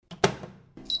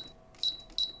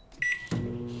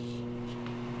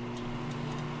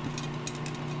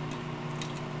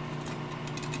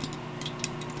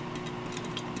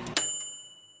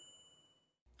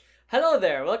Hello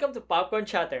there, welcome to Popcorn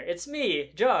Chatter. It's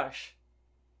me, Josh.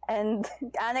 And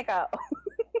Annika,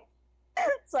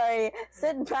 sorry,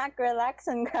 sit back, relax,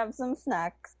 and grab some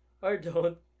snacks. Or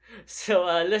don't. So,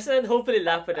 listen and hopefully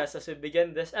laugh with us as we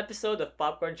begin this episode of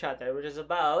Popcorn Chatter, which is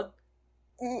about.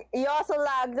 You also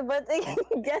lagged, but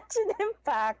Genshin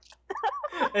Impact.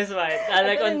 It's fine. I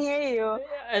Like couldn't on. hear you.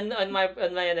 And on my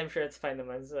end, I'm sure it's fine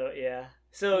naman. So, yeah.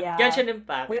 So, Yeah, Genshin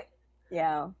Impact. we,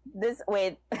 yeah. This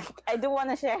wait, I do want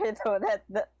to share it though that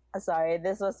sorry,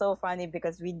 this was so funny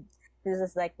because this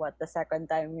is like what the second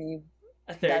time we've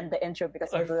A done third the intro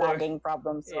because or of fourth. lagging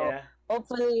problems. So Yeah.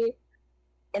 hopefully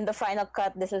in the final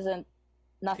cut, this isn't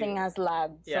nothing Too. has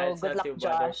lagged. Yeah, So it's good not luck, too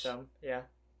Josh. bothersome. Yeah.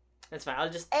 That's fine. I'll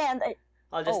just. And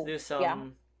I'll just oh do yeah,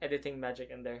 some editing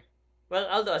magic in there. Well,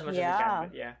 I'll do as much as I can, yeah.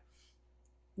 but yeah.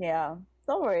 Yeah,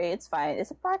 don't worry, it's fine.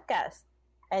 It's a podcast.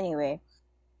 Anyway,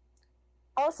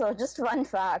 also, just fun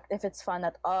fact if it's fun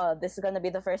at all, this is gonna be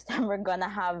the first time we're gonna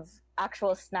have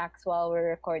actual snacks while we're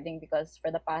recording because for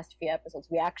the past few episodes,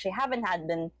 we actually haven't had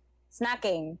been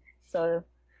snacking. So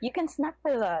you can snack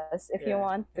with us if you Yeah.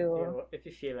 want If to.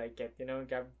 you feel like it,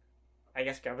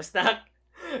 grab a snack,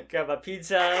 grab a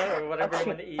pizza or whatever you Okay,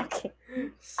 want to eat. okay. I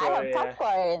So have yeah,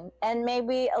 popcorn and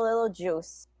maybe a little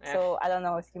juice. So I don't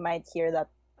know if you might hear that.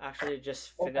 actually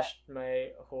just Okay. finished my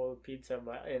whole pizza,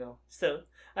 but still,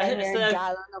 And I your still have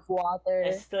gallon of water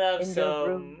in your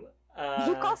room. some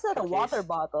He calls it a water cookies.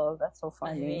 bottle. That's so I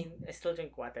funny. mean, I still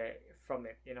drink water from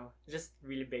it. Just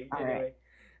really big All right. anyway.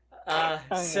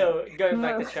 Okay. So going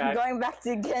back to track, Going back to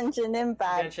Genshin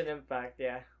Impact, Genshin Impact,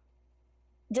 yeah,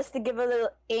 just to give a little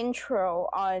intro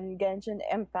on Genshin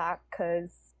Impact,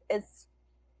 because it's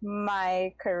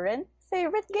my current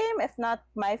favorite game, if not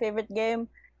my favorite game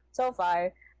so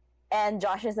far. And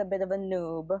Josh is a bit of a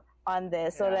noob on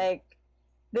this, so yeah. like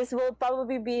this will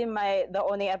probably be the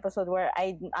only episode where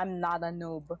I'm not a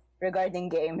noob regarding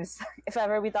games. If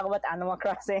ever we talk about Animal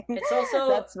Crossing, It's also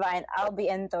that's fine. I'll be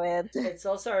into it. it's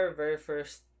also our very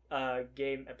first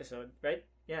game episode, right?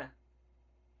 Yeah.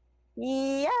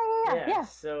 Yeah.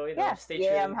 So Yeah, stay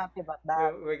yeah, I'm tuned. happy about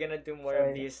that. We're gonna do more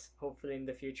of So these hopefully in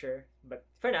the future. But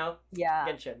for now, yeah,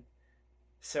 Genshin.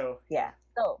 So yeah.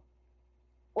 So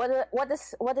what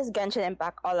is Genshin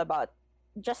Impact all about?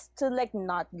 Just to like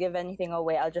not give anything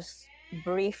away, I'll just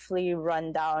briefly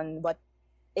run down what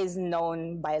is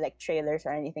known by like trailers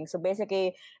or anything. So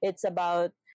basically, it's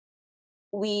about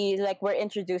we're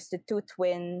introduced to two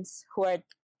twins who are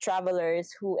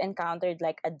travelers who encountered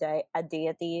like a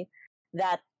deity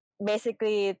that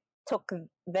basically took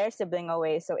their sibling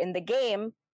away. So in the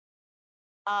game,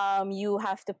 you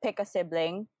have to pick a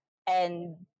sibling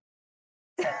and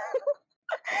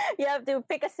you have to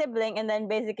pick a sibling and then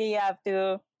basically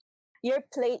you're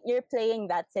playing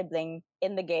that sibling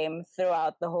in the game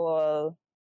throughout the whole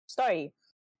story.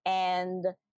 And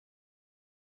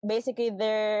basically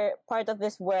they're part of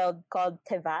this world called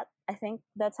Tevat. I think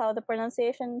that's how the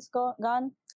pronunciation's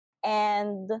gone.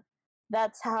 And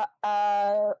that's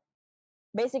how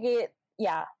basically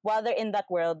yeah, while they're in that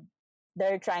world,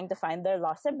 they're trying to find their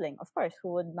lost sibling. Of course,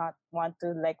 who would not want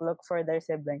to like look for their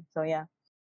sibling? So yeah.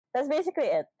 That's basically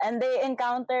it. And they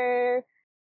encounter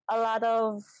a lot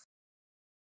of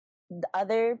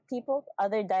other people,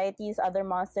 other deities, other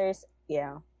monsters.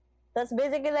 Yeah. That's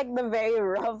basically like the very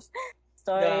rough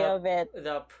story the of it.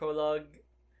 the prologue.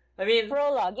 I mean,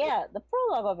 Prologue, yeah, the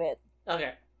prologue of it.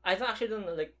 okay. I actually don't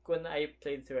know. Like when I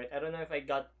played through it, I don't know if I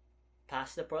got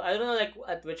past the prologue. I don't know like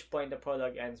at which point the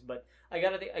prologue ends, but I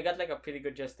got like a pretty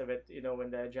good gist of it.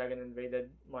 When the dragon invaded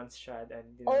Mondstadt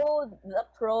and Oh,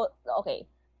 okay.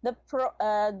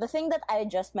 The thing that I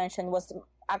just mentioned was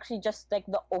actually just like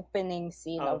the opening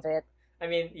scene Oh, of it. I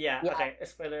mean, yeah. Yeah. Okay,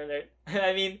 spoiler alert.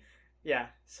 I mean, yeah.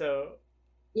 So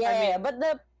Yeah, I yeah, mean, yeah. But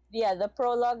the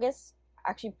prologue is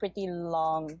actually pretty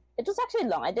long. It was actually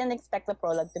long. I didn't expect the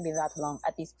prologue to be that long,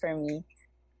 at least for me.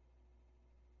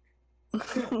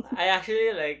 I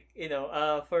actually like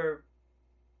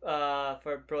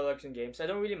for prologues and games, I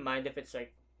don't really mind if it's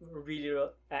like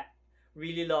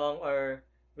really long or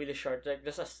really short. Like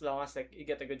just as long as like you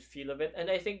get a good feel of it, and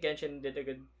I think Genshin did a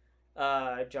good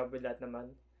job with that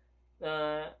naman.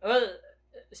 Well,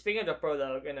 speaking of the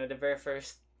prologue, the very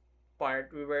first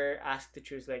part, we were asked to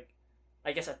choose like,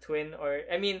 I guess a twin or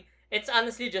I mean, it's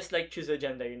honestly just like choose a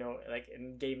gender, like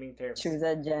in gaming terms. Choose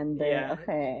a gender. Yeah,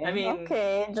 Okay. I mean,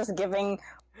 Okay, just giving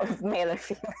male or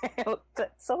female.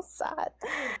 That's so sad.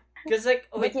 cause like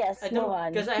But wait, yes, I move don't,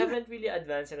 on. cause I haven't really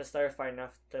advanced in the story far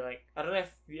enough to like, I don't know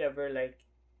if we ever like,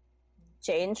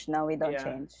 Change? No, we don't yeah,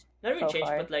 change not really so change,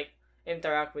 far. but like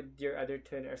interact with your other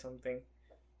twin or something.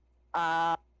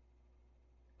 Uh,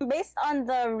 Based on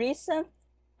the recent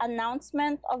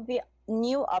announcement of the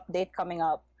new update coming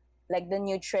up, like the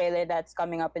new trailer that's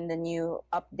coming up in the new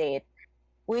update,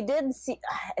 we did see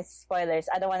it's spoilers.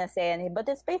 I don't want to say any, but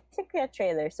it's basically a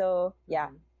trailer. So yeah,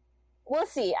 Mhm. we'll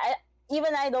see.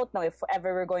 I don't know if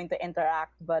ever we're going to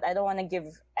interact, but I don't want to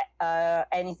give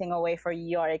anything away for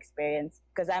your experience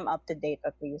because I'm up to date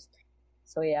at least.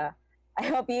 So yeah, I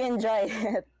hope you enjoy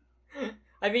it.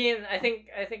 I mean, I think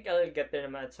I'll get there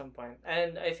at some point,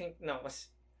 and I think no, 'cause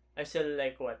I'm still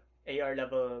like what AR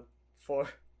level 4,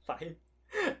 5,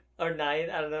 or 9.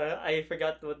 I don't know. I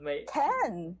forgot what my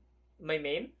 10. my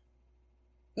main.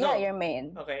 Yeah, No, your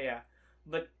main. okay, yeah,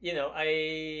 but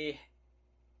I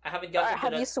haven't Or gotten to that.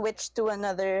 have you I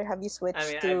mean, switched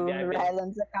I've to I've been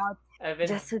Ryland's account I've been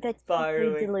just so that you can play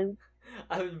borrowing. Deloop?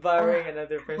 I've been Ah, borrowing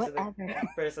another whatever.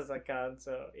 person's account,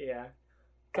 so yeah.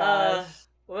 Uh, Gosh.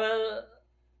 well,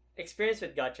 experience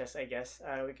with gotchas, I guess.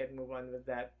 We can move on with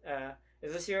that.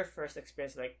 Is this your first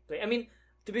experience like play? I mean,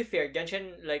 to be fair,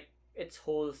 Genshin like its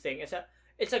whole thing it's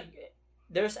a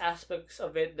there's aspects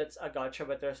of it that's a gotcha,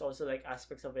 but there's also like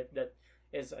aspects of it that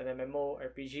is an MMO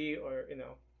RPG or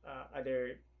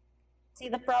other. See,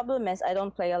 the problem is I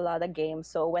don't play a lot of games,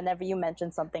 so whenever you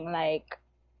mention something like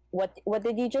what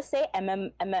did you just say?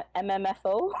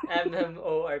 MMFO?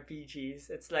 MMORPGs.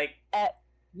 It's like uh,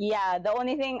 yeah, the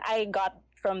only thing I got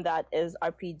from that is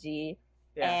RPG,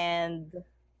 yeah, and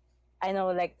I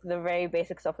know like the very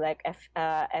basics of like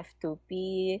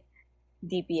F2P,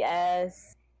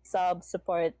 DPS, sub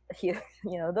support, you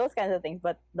know those kinds of things.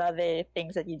 But the other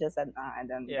things that you just said, I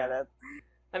don't get yeah. it.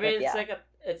 I But mean, it's yeah, like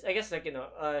it's I guess like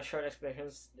short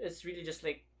explanations. It's really just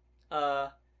like uh,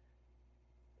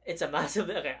 it's a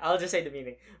massively okay. I'll just say the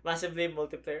meaning. Massively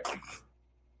multiplayer. Oh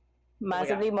my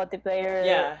god. massively multiplayer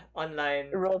Yeah,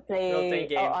 online role playing roleplay or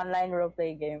game. online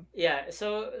roleplay game. Yeah,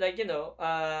 so like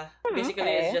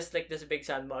basically it's Okay. just like this big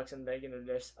sandbox, and like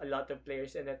there's a lot of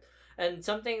players in it, and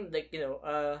something like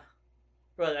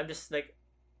well, I'm just like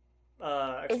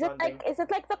expounding. Is it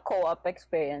like the co-op Yeah,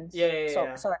 experience? yeah, yeah, So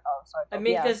yeah. sort I of,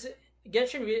 mean, yeah. because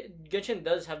Genshin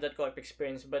does have that co-op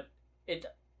experience, but it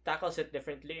tackles it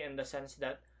differently in the sense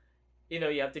that you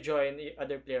have to join the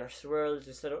other players' worlds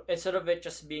instead of it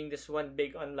just being this one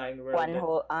big online world One that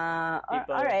whole all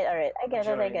people right, all right. I get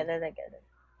it. I get join. it. I get it.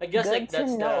 I guess Good like to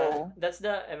know. that's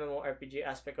the MMORPG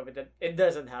aspect of it that it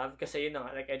doesn't have because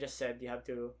like I just said, you have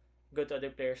to go to other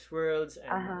players' worlds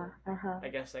and Uh-huh. Uh-huh. I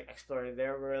guess like explore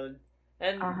their world.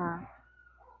 And Uh-huh.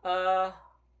 uh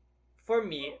for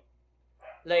me,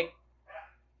 like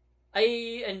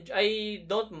I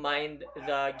don't mind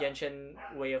the Genshin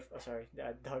way of, oh sorry,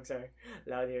 the dogs are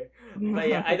loud here. But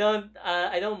yeah, I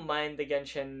don't mind the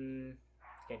Genshin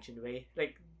way.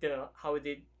 Like how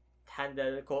they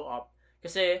handle co-op.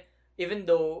 Kasi even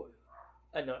though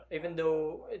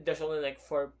there's only like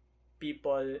four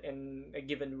people in a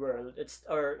given world,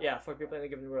 four people in a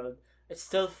given world, it's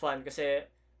still fun kasi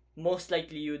most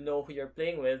likely you know who you're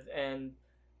playing with, and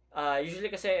usually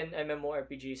kasi in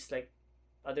MMORPGs like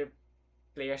other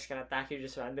players can attack you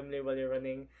just randomly while you're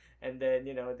running, and then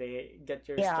they get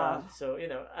your Yeah. stuff, so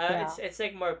Yeah. it's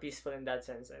like more peaceful in that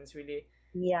sense, and it's really.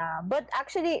 Yeah, but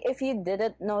actually, if you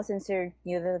didn't know, since you're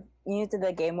new to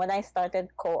the game, when I started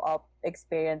co-op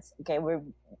experience, okay, we're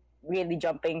really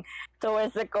jumping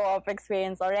towards the co-op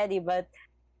experience already. But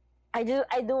I do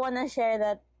want to share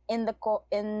that in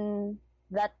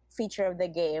that feature of the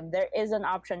game, there is an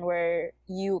option where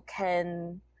you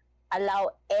can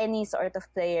allow any sort of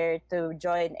player to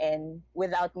join in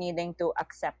without needing to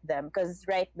accept them. Because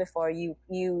right before you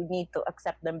need to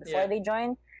accept them before Yeah. they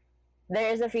join, there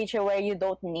is a feature where you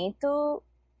don't need to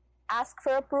ask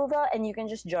for approval and you can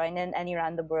just join in any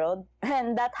random world.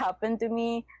 And that happened to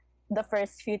me the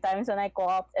first few times when I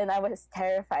co-opted, and I was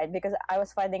terrified because I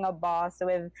was fighting a boss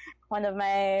with one of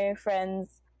my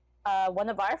friends, one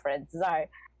of our friends, Zar.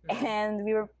 Mhm. And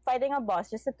we were fighting a boss,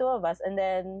 just the two of us. And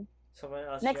then Someone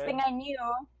else next thing join. I knew,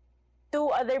 two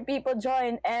other people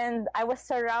joined, and I was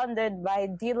surrounded by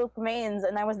Diluc mains,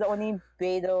 and I was the only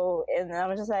Beidou, and I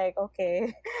was just like,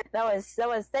 okay, that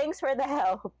was thanks for the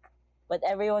help. But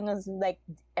everyone was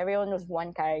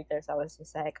one character, so I was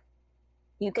just like,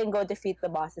 you can go defeat the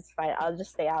boss, it's fine. I'll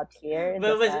just stay out here in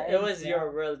But the it was side.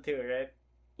 your world too, right?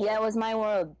 Yeah, it was my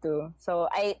world too. So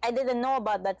I didn't know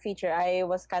about that feature. I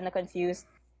was kind of confused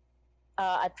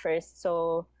at first.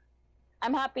 So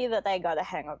I'm happy that I got a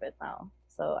hang of it now.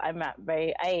 So I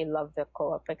love the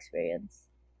co-op experience,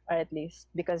 or at least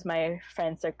because my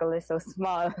friend circle is so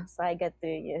small, so I get to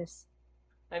use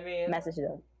I mean, message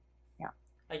them. Yeah.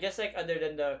 I guess like other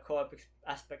than the co-op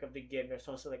aspect of the game, there's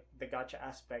also like the gotcha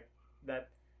aspect that.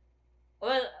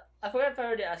 Well, I forgot if I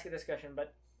already asked you this question,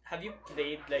 but have you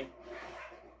played like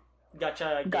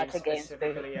Gacha games gacha games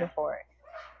specifically. Yeah. before.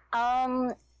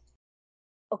 Um.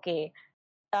 Okay.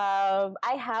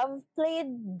 I have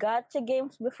played gacha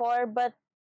games before, but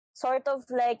sort of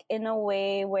like in a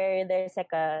way where there's like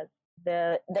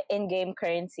the in-game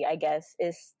currency, I guess,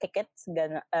 is tickets,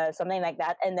 something like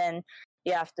that, and then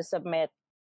you have to submit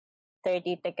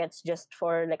 30 tickets just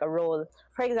for like a roll,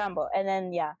 for example. And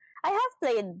then yeah, I have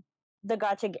played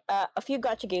a few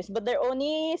gacha games, but they're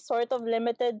only sort of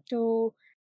limited to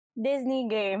Disney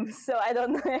games, so I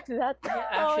don't know if that I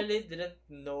counts. actually didn't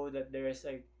know that there is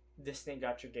a Disney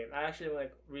gacha game. I actually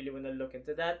like really want to look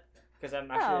into that because I'm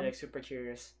actually Yeah. like super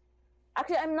curious.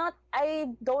 Actually, I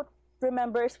don't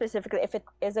remember specifically if it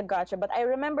is a gacha, but I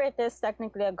remember it is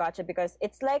technically a gacha because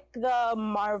it's like the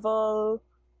Marvel.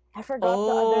 I forgot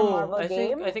the other Oh, Marvel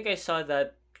game. I think I saw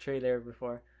that trailer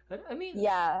before. I mean,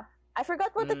 Yeah. I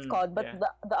forgot what it's called, but yeah,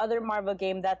 the other Marvel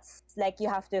game that's like you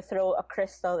have to throw a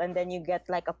crystal and then you get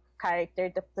like a character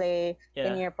to play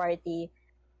in yeah. your party.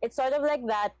 It's sort of like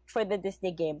that for the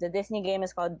Disney game. The Disney game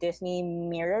is called Disney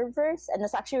Mirrorverse, and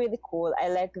it's actually really cool. I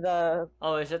like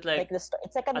Oh, is it like the story.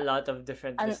 It's like a lot of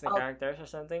different an Disney characters or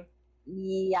something?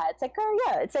 yeah, it's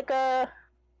like a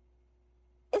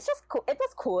it's just cool. It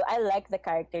was cool. I like the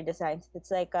character designs.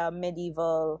 It's like a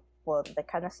medieval. Well, they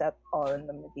kind of set all in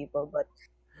the medieval, but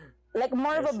like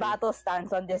more of I a see. battle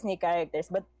stance on Disney characters.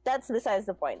 But that's besides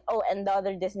the point. Oh, and the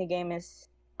other Disney game is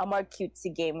a more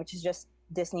cutesy game, which is just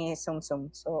Disney Tsum Tsum.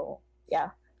 So yeah,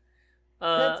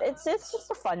 Uh, it's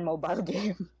just a fun mobile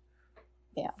game.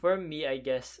 for me, I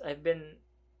guess I You've been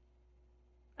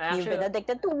actually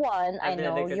addicted to one. I I've been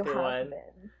know addicted you to have one.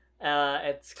 been.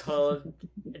 It's called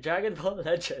Dragon Ball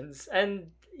Legends,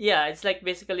 and yeah, it's like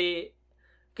basically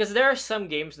because there are some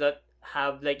games that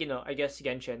have like I guess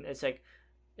Genshin. It's like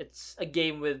it's a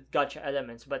game with gacha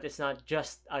elements, but it's not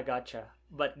just a gacha.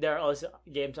 But there are also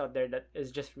games out there that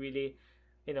is just really,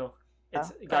 you know,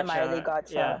 it's Primarily gacha.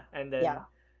 gacha. Yeah, and then Yeah.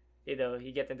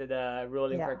 you get into the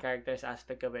rolling for Yeah. characters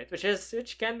aspect of it,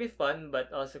 which can be fun,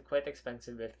 but also quite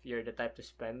expensive if you're the type to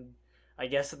spend. I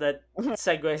guess that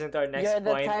segues into our next You're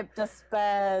the point. type to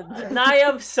spend. I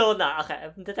am so not okay.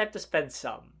 I'm the type to spend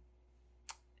some.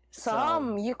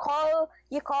 Some you call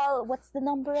what's the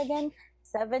number again?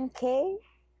 7K?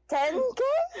 10K?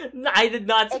 No, I did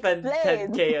not spend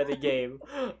Explain. 10K on the game.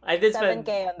 I did spend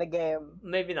 7K on the game.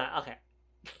 maybe not. Okay.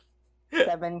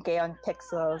 7K on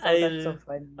pixels. Oh, that's so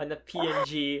funny. On the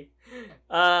PNG.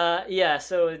 Yeah,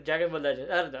 so Dragon Ball Legends.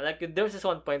 I don't know. Like there was this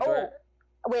one point Oh, where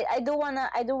wait, I do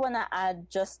wanna add,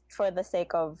 just for the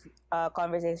sake of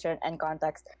conversation and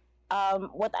context.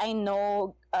 What I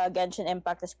know, Genshin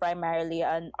Impact is primarily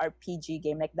an RPG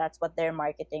game. Like that's what they're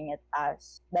marketing it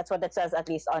as. That's what it says, at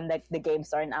least on the game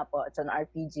store in Apple. It's an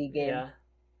RPG game. yeah.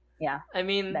 Yeah. I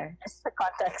mean, There, just for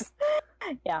context.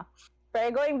 Yeah.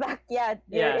 But going back, yeah,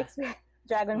 your Yeah. experience,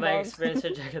 Dragon my Balls. experience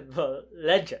with Dragon Ball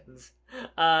Legends.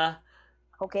 Uh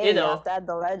Okay, you you know, have to add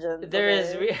the legend. there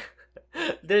is okay.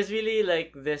 there's really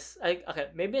like this okay,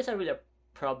 maybe it's not really a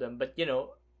problem, but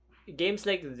games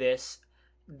like this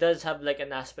does have like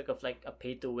an aspect of like a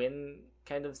pay to win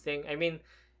kind of thing. I mean,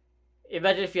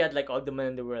 imagine if you had like all the money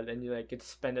in the world and you like could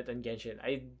spend it on Genshin.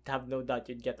 I have no doubt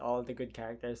you'd get all the good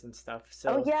characters and stuff.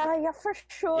 So Oh yeah, for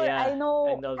sure. yeah, I know.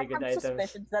 and all the I good have items.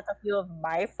 suspicions that a few of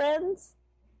my friends.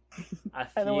 A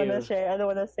I don't want to few. share. I don't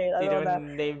want to say it. I You don't don't want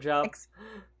to. name drop.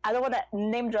 I don't want to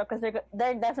name drop because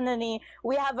they're definitely.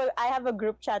 I have a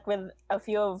group chat with a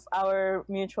few of our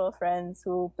mutual friends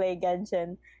who play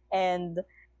Genshin, and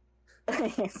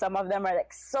some of them are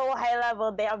like so high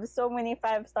level. They have so many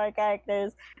 5-star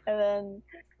characters, and then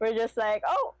we're just like,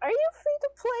 "Oh, are you free to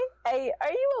play?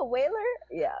 Are you a whaler?"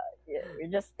 Yeah.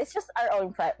 It's just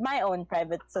my own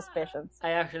private suspicions.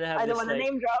 I actually have I this don't want to like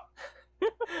name drop.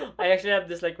 I actually have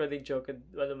this like running joke with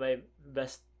one of my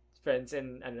best friends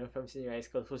in I don't know from senior high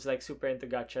school who's like super into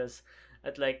gachas.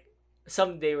 At like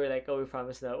someday we're like, oh, we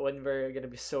promise that when we're gonna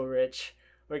be so rich,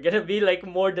 we're gonna be like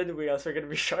more than whales. We're gonna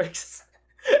be sharks,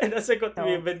 and that's like what No.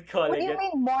 we've been What calling do you it.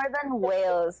 mean more than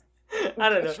whales? I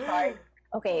don't know. Shark.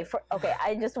 Okay,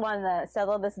 I just want to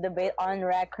settle this debate on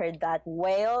record that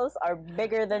whales are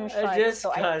bigger than sharks. Just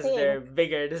So I because think they're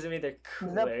bigger doesn't mean they're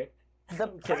cooler. the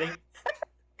I'm kidding.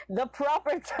 the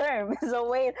proper term is a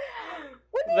whale.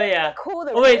 What do you But mean yeah.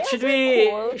 cooler? Oh wait, Whales should are we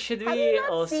cool. should Have we you not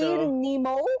also? seen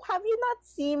Nemo? Have you not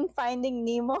seen Finding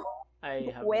Nemo?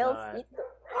 I have Whales not. eat.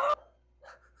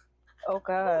 Oh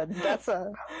god, that's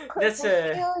a That's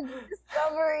a. huge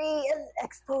discovery and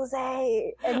expose.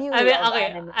 And you I mean, love okay.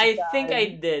 anime, I think I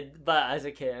guys. did, but as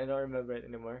a kid, I don't remember it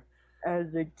anymore.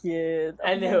 As a kid. Oh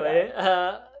my Anyway,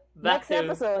 God. back Next to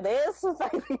episode is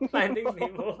Finding Finding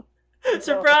Nemo. Nemo.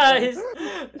 Surprise!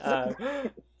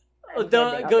 Oh, I'm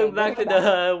kidding. Okay, going back going to back.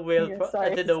 the whale Yeah,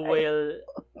 sorry, to the sorry. whale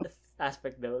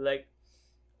aspect though. Like,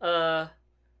 uh,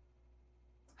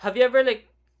 have you ever like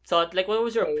thought like what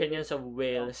was your Crazy. opinions of No.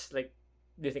 whales? Like,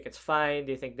 do you think it's fine?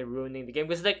 Do you think they're ruining the game?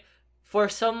 Because like for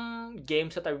some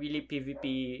games that are really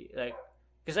PvP, like,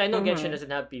 because I know Genshin Mm-hmm.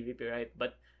 doesn't have PvP, right?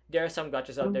 But there are some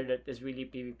gachas out Mm-hmm. there that is really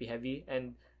PvP heavy,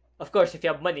 and of course, if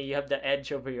you have money, you have the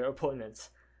edge over your opponents.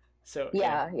 So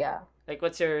yeah, Yeah, yeah, like,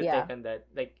 what's your yeah. take on that?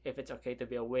 Like, if it's okay to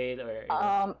be a whale or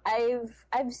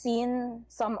I've seen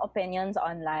some opinions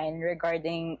online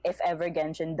regarding if ever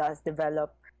Genshin does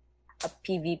develop a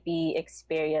PvP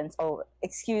experience. Oh,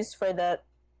 excuse for the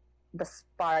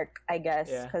spark, I guess,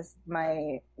 yeah. because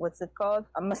my what's it called?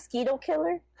 A mosquito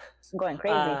killer. It's going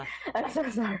crazy. Ah, I'm so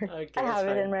sorry. I okay, it's have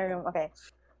it fine. in my room. Okay.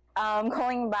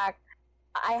 Going back,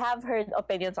 I have heard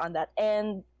opinions on that,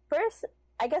 and first,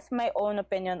 I guess my own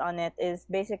opinion on it is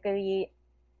basically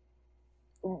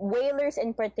whalers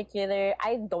in particular.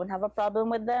 I don't have a problem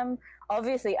with them.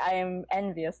 Obviously, I'm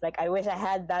envious. Like, I wish I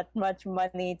had that much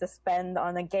money to spend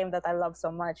on a game that I love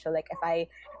so much. So like, if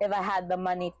I had the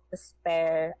money to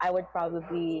spare, I would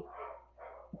probably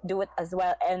do it as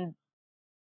well. And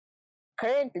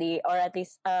currently, or at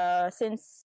least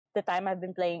since the time I've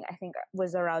been playing, I think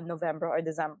was around November or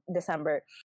December.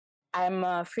 I'm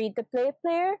a free to play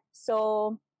player,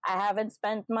 so I haven't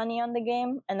spent money on the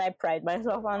game, and I pride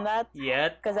myself on that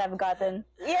Yet. because I've gotten.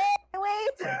 Yeah,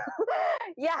 wait.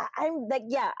 Yeah, I'm like,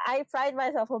 yeah, I pride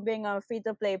myself on being a free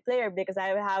to play player because I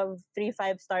have 3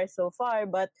 5 stars so far.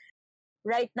 But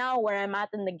right now, where I'm at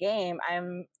in the game,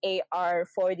 I'm AR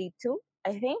 42,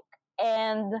 I think,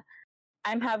 and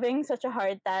I'm having such a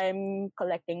hard time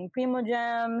collecting Primo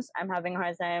Gems. I'm having a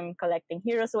hard time collecting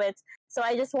Hero Swits. So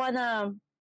I just wanna,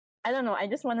 I don't know, I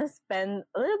just wanna spend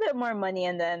a little bit more money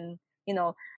and then, you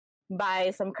know, buy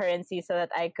some currency so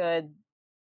that I could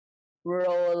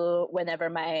roll whenever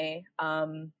my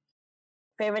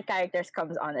favorite characters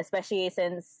comes on, especially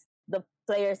since the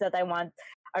players that I want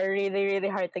are really, really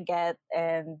hard to get.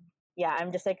 And yeah,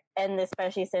 I'm just like, and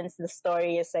especially since the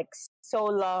story is like so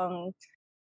long,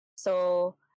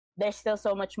 so there's still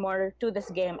so much more to this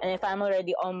game. And if I'm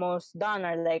already almost done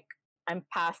or like I'm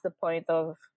past the point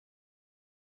of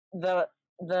the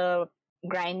the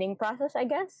grinding process, I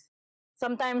guess.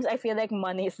 Sometimes I feel like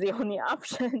money is the only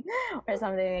option or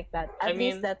something like that. I At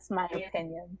least mean, that's my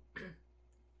opinion.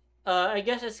 I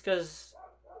guess it's because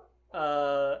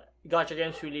gacha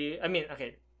games really. I mean,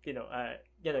 okay,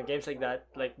 games like that,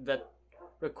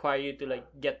 require you to like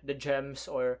get the gems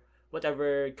or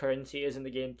whatever currency is in the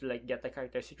game to like get the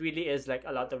characters. It really is like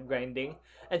a lot of grinding,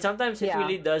 and sometimes it Yeah.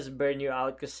 really does burn you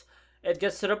out because it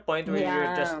gets to the point where you're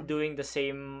Yeah. just doing the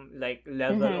same like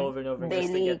level over and over Mm-hmm.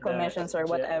 just to Daily get the commissions or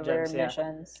whatever gems. Yeah,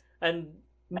 missions. and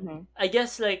Mm-hmm. I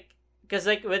guess like because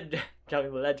like with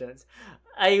Dragon Ball Legends,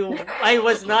 I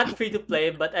was not free to play,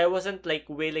 but I wasn't like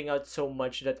wailing out so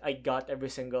much that I got every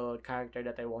single character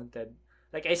that I wanted.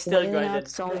 Like I still Wailing out grinded,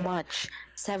 so much.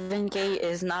 7K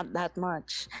is not that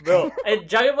much. bro. And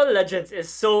Dragon Ball Legends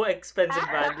is so expensive,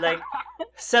 man. Like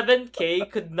 7K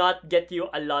could not get you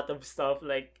a lot of stuff.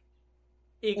 Like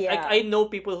I Yeah. know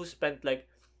people who spent like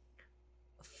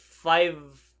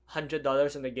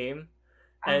 $500 in the game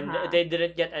and Uh-huh. they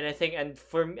didn't get anything, and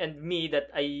me that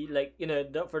I like,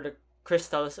 for the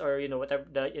crystals or whatever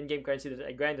the in-game currency that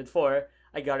I grinded for,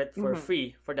 I got it for Mm-hmm.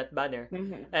 free for that banner.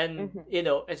 Mm-hmm. And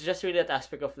Mm-hmm. it's just really that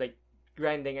aspect of like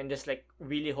grinding and just like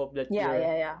really hope that Yeah, you're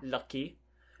yeah, yeah. lucky.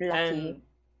 Lucky. And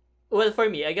well, for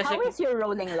me, I guess How like is your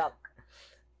rolling luck?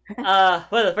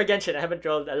 well, for Genshin I haven't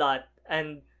rolled a lot,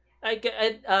 and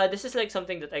this is like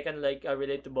something that I can like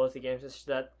relate to both the games. Is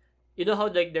that you know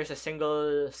how like there's a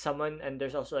single summon and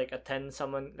there's also like a 10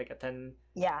 summon, like a 10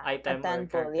 Yeah, a item or 10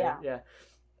 pull, character. yeah. Yeah,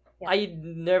 Yeah. I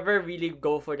never really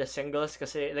go for the singles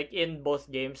because like in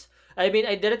both games. I mean,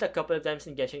 I did it a couple of times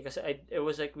in Genshin because it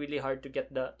was like really hard to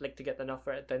get to get enough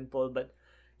for a 10 pull. But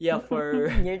yeah, for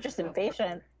You're just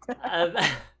impatient. um,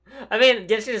 I mean,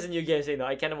 Genshin is a new game, so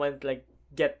I kind of want like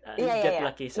Yeah, yeah, get yeah.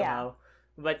 lucky Yeah. somehow.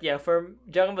 But yeah, for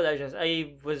Dragon Ball Legends,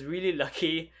 I was really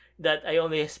lucky that I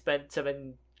only spent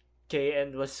 7K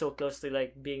and was so close to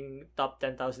like being top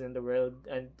 10,000 in the world.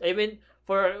 And I mean,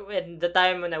 for when the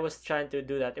time when I was trying to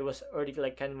do that, it was already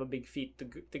like kind of a big feat to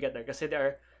get there because there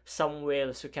are some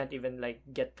whales who can't even like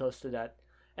get close to that.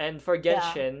 And for Yeah.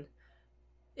 Genshin,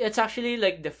 it's actually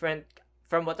like different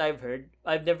from what I've heard.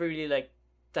 I've never really like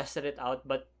tested it out,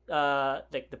 but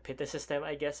like the pita system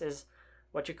I guess is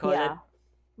what you call Yeah. it.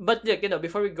 But like,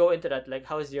 before we go into that, like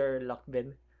how's your luck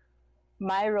been?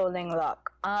 My rolling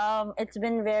luck. It's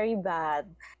been very bad.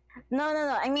 No, no,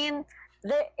 no. I mean,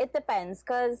 it depends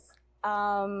because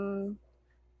um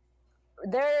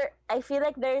I feel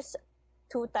like there's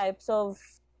two types of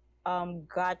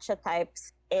gacha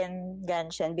types in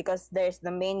Genshin, because there's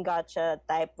the main gacha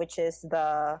type, which is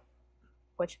the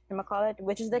what you call it,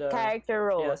 which is the The character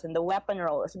yeah. roles and the weapon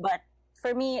roles. But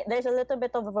for me, there's a little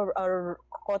bit of a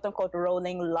quote unquote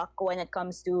rolling luck when it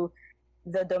comes to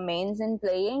the domains in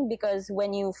playing, because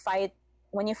when you fight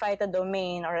a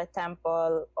domain or a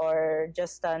temple or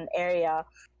just an area,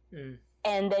 Mm.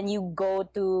 and then you go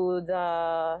to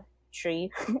the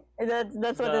tree. That's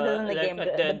what it is The in the like game.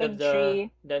 at the The end of big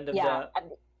tree. the end of Yeah,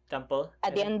 the temple, at I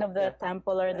the think. end of Yeah. the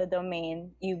temple or the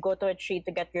domain, you go to a tree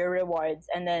to get your rewards,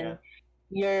 and Yeah. then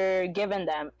you're given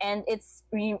them, and it's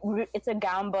a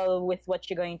gamble with what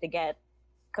you're going to get,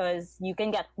 because you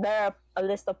can get there are a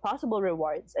list of possible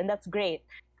rewards, and that's great.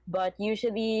 But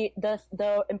usually,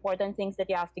 the important things that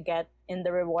you have to get in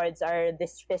the rewards are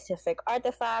this specific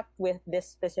artifact with this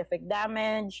specific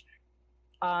damage.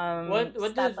 What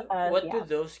do Yeah.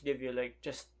 those give you? Like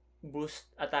just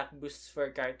attack boosts for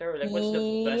a character? Or like what's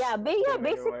the best Yeah, domain reward?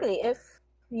 basically, if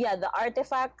yeah, the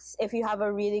artifacts, if you have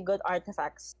a really good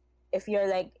artifacts, if you're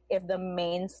like, if the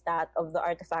main stat of the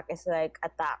artifact is like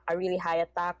attack, a really high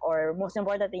attack, or most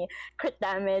importantly, crit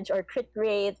damage or crit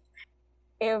rate,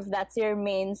 if that's your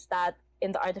main stat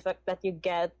in the artifact that you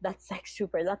get, that's like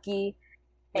super lucky.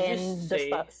 Would you And the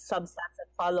say substats that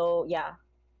follow, yeah,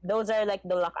 those are like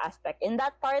the luck aspect. In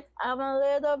that part, I'm a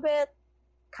little bit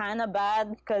kind of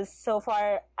bad, because so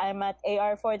far I'm at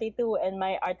AR 42 and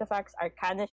my artifacts are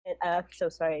kind of shit. So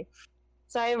sorry.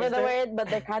 Sorry for is the there word, but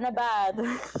they're kind of bad.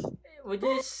 would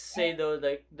you say though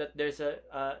like that there's a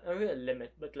not really a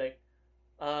limit, but like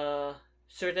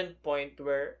certain point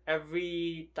where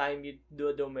every time you do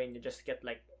a domain you just get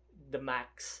like the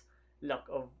max luck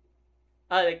of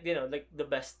like like the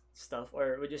best stuff,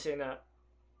 or would you say that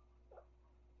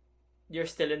you're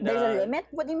still in There's a the limit?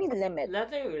 What do you mean limit?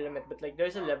 not like a limit, but like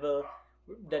there's a level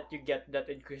that you get that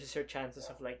increases your chances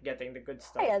of like getting the good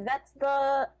stuff. Yeah, that's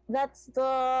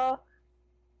the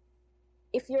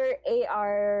if your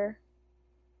AR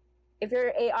if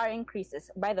your AR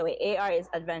increases. By the way, AR is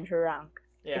adventure rank.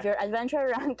 Yeah. If your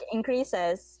adventure rank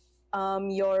increases,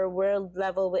 your world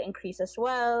level will increase as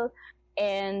well.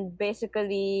 And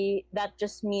basically, that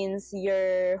just means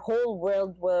your whole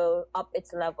world will up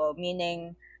its level,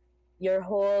 meaning your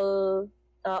whole,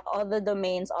 all the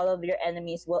domains, all of your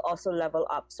enemies will also level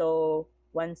up. So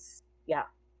once, yeah,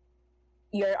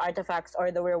 your artifacts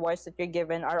or the rewards that you're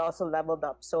given are also leveled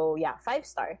up. So yeah, 5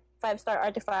 star. 5 star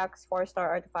artifacts, 4 star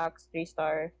artifacts, 3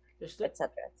 star, Is the,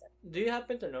 etc. etc. do you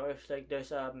happen to know if like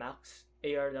there's a max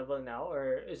AR level now,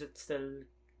 or is it still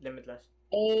limitless?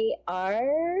 AR.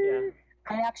 Yeah.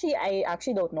 I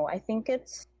actually don't know. I think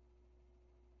it's.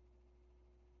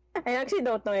 I actually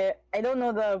don't know it. I don't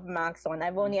know the max one.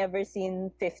 I've only ever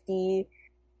seen 50,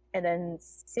 and then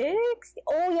 60.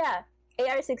 Oh yeah,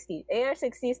 AR 60. AR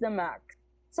 60 is the max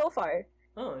so far.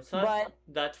 Oh, it's not But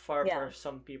that far yeah, for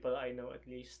some people I know at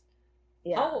least.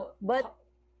 yeah. How, But how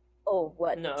oh,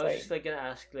 what? no, I was Sorry. just like gonna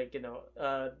ask like,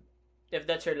 if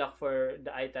that's your luck for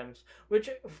the items. Which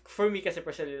for me kasi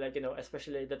personally, like,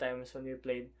 especially the times when we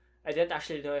played, I didn't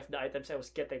actually know if the items I was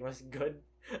getting was good.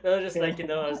 I was just like,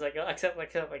 I was like, oh,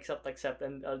 accept,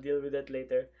 and I'll deal with it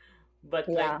later. But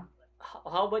like, Yeah,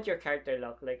 how about your character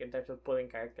luck, like in terms of pulling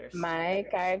characters? my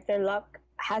character luck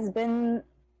has been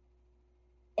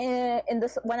in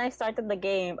this. When I started the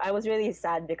game, I was really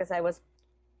sad because I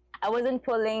wasn't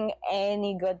pulling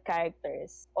any good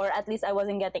characters, or at least I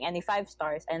wasn't getting any 5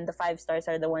 stars, and the 5 stars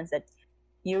are the ones that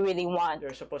you really want.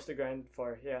 You're supposed to grind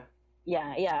for, yeah.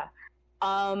 Yeah, yeah.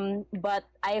 But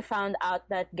I found out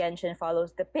that Genshin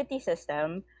follows the pity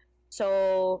system,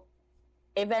 so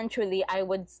eventually I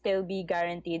would still be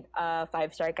guaranteed a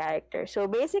 5 star character. So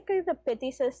basically, the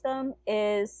pity system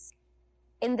is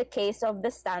in the case of the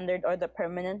standard or the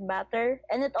permanent banner,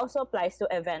 and it also applies to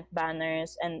event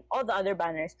banners and all the other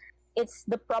banners. It's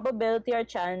the probability or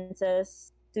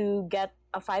chances to get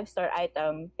a 5 star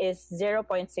item is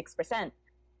 0.6%,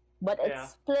 but Yeah.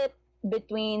 it's split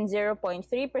between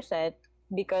 0.3%,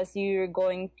 because you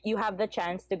have the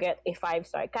chance to get a 5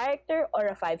 star character or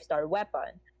a 5 star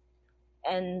weapon,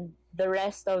 and the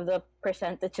rest of the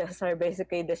percentages are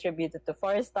basically distributed to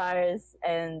 4 stars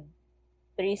and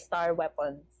 3 star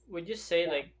weapons. Would you say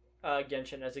Yeah. like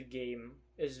Genshin as a game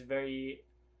is very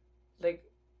like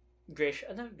gracious,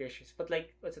 not gracious, but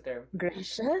like what's the term?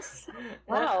 Gracious?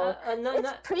 No, Wow. no,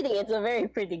 It's pretty. It's a very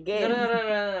pretty no, game.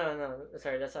 no.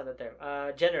 Sorry, that's not the term.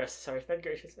 Generous. Sorry, not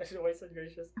gracious. I should have always said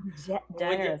gracious.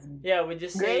 Generous. Would you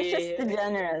Gracious say? to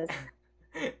generous.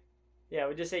 Yeah,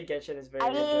 would you say Genshin is very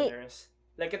I generous?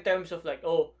 Like in terms of like,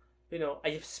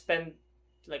 I've spent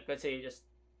like let's say just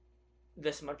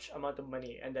this much amount of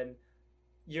money, and then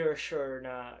you're sure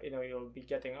na you'll be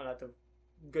getting a lot of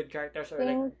good characters, or like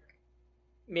Think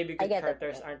maybe I good get it.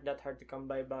 characters aren't that hard to come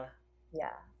by ba.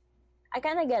 Yeah, I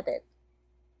kind of get it.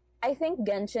 I think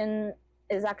Genshin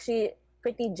is actually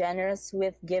pretty generous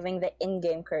with giving the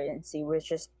in-game currency,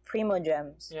 which is Primo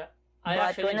Gems. Yeah,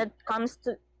 But when it comes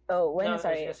to no,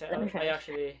 sorry, I was gonna let me say, I finish.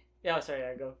 actually yeah, sorry,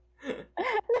 I go.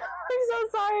 I'm so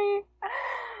sorry.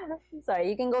 Sorry,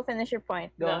 you can go finish your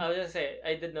point. Go. No, I was gonna say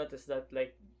I did notice that,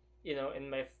 like, in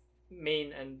my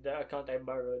main and the account I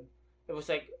borrowed, it was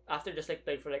like after just like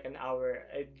play for like an hour,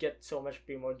 I'd get so much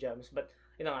Primo Gems, but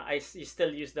you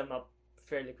still use them up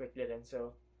fairly quickly then.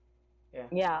 So yeah,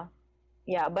 Yeah.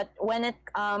 Yeah, but when it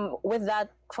with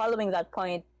that, following that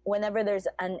point, whenever there's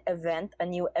an event, a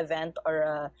new event or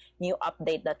a new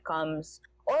update that comes,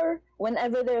 or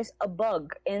whenever there's a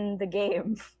bug in the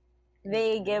game,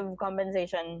 they Mhm. give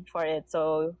compensation for it.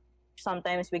 So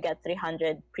sometimes we get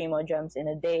 300 Primo Gems in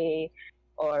a day,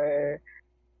 or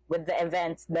with the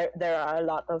events, there are a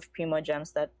lot of Primo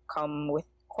Gems that come with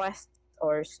quests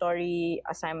or story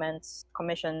assignments,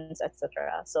 commissions,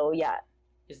 etc. So yeah,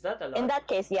 Is that a in lot? that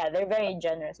case, yeah, they're very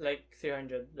generous. Like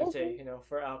 300, let's say, Mhm.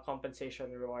 for a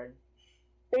compensation reward.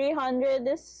 300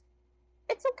 is,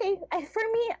 it's okay. For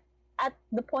me, at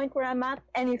the point where I'm at,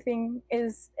 anything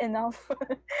is enough.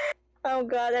 Oh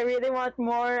god, I really want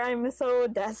more. I'm so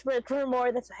desperate for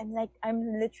more. That's why I'm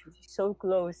literally so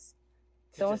close.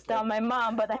 To Don't just tell like, my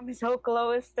mom, but I'm so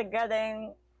close to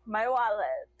getting my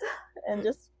wallet and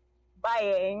just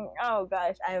buying. Oh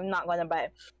gosh, I'm not gonna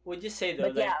buy. would you say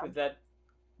though, But yeah, like, that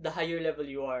the higher level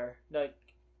you are, like,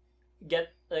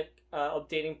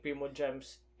 obtaining Primo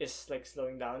Gems is like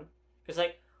slowing down? Because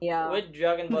like yeah. with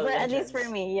Dragon Ball At least for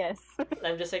Legends, me, yes.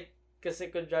 I'm just like, because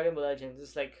like with Dragon Ball Legends,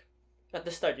 it's like at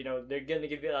the start, they're gonna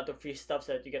give you a lot of free stuff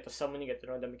so that you get to summon, you get to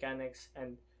know the mechanics,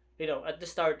 and at the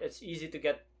start it's easy to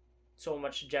get so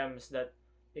much gems that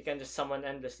you can just summon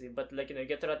endlessly. But like you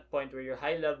get to that point where you're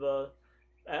high level,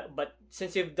 but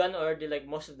since you've done already like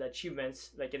most of the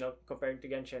achievements, like comparing to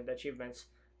Genshin, the achievements,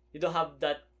 you don't have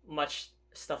that much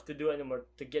stuff to do anymore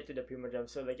to get to the Primo Gem.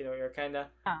 So like you're kind of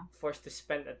Yeah. forced to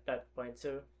spend at that point.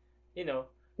 So you know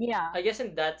Yeah. I guess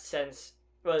in that sense,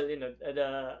 well,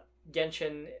 the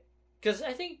Genshin, because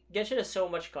I think Genshin has so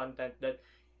much content that,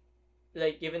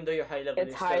 like, even though you're high level,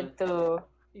 It's you're still, hard to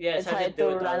yeah, it's it's hard to hard do to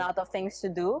it run all. out of things to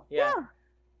do. Yeah, Yeah,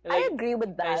 and, I like, agree with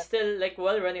I that. still like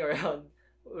while running around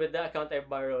with the account I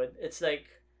borrowed. It's like,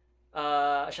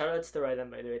 shout outs to Rylan,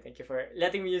 by the way. Thank you for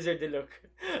letting me use your Diluc.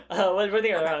 While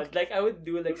running around, like I would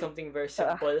do like something very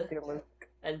simple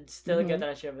and still get Mhm. an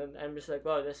achievement. I'm just like,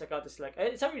 wow, this account is like,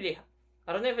 it's not really,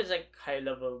 I don't know if it's like high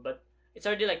level, but it's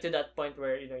already like to that point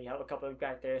where you have a couple of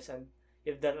characters and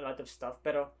you've done a lot of stuff.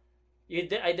 Pero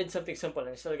I did something simple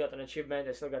and I still got an achievement.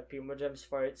 I still got Primo Gems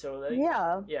for it. So like,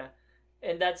 Yeah. yeah,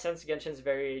 in that sense, Genshin's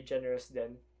very generous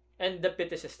then. And the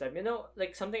pity system,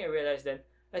 like something I realized then.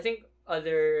 I think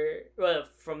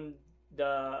from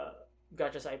the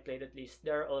gachas I played at least,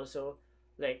 there are also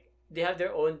like they have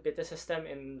their own pity system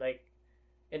in the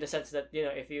sense that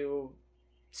if you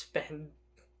spend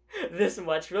this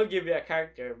much, we'll give you a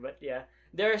character. But yeah,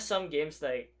 there are some games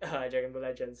like Dragon Ball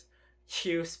Legends,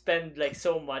 you spend like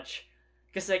so much,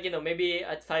 because like maybe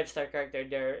at 5-star character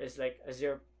there is like a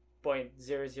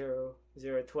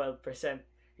 0.00012%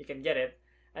 you can get it,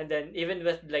 and then even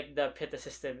with like the pita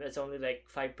system, it's only like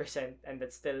 5%, and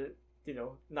that's still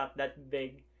not that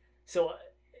big. So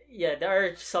yeah, there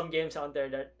are some games out there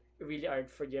that really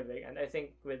aren't forgiving, and I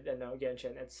think with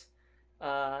Genshin, it's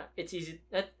easy.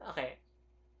 Okay,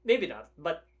 maybe not,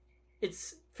 but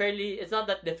it's not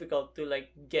that difficult to like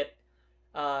get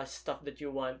stuff that you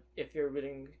want if you're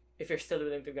still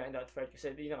willing to grind out for it, because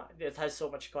it has so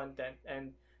much content.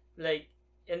 And like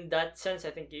in that sense,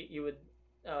 I think you would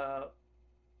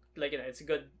like it's a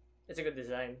good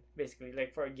design, basically,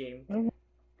 like for a game. Mhm.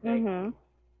 Like, Mhm.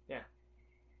 yeah.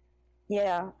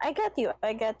 Yeah, I get you.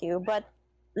 I get you. But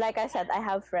like I said, I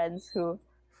have friends who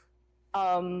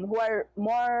are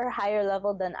more higher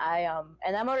level than I am,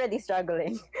 and I'm already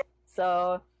struggling.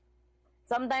 So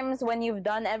sometimes when you've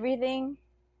done everything,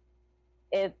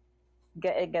 it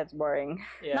it gets boring.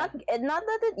 Yeah. Not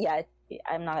that it yeah.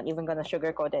 I'm not even gonna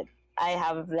sugarcoat it. I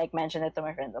have like mentioned it to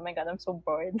my friends. Oh my god, I'm so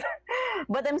bored,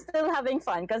 but I'm still having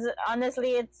fun because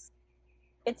honestly, it's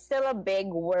still a big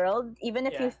world. Even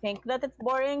if Yeah. you think that it's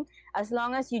boring, as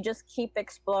long as you just keep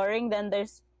exploring, then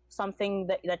there's something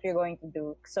that you're going to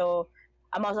do. So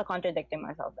I'm also contradicting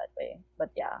myself that way. But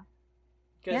yeah.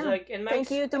 Because Yeah. like in my Thank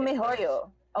you to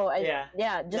MiHoYo. Oh, Yeah.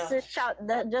 just No. to shout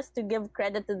that, just to give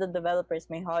credit to the developers,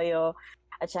 MiHoYo,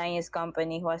 a Chinese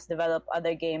company who has developed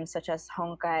other games such as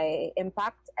Honkai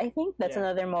Impact. I think that's Yeah,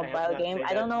 another I have mobile not game. played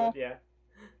I don't that, but know. yeah.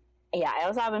 Yeah, I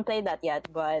also haven't played that yet,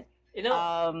 but You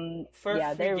know, for a yeah,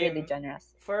 free they're really game,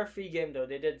 generous. though,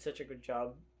 they did such a good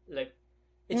job. Like,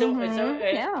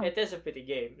 Yeah. it is a pretty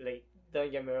game. Like,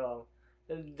 don't get me wrong.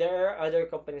 There are other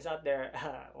companies out there.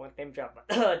 One name drop,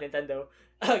 Nintendo,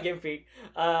 Game Freak.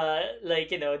 Like,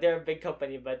 they're a big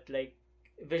company, but like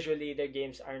visually their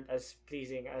games aren't as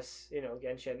pleasing as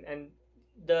Genshin, and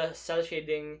the cell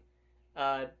shading,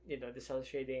 the cell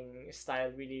shading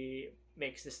style really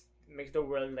makes the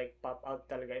world like pop out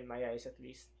talaga in my eyes, at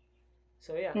least.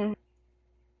 So yeah.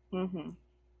 Mm-hmm.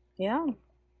 Yeah.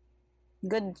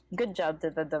 Good job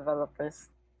to the developers.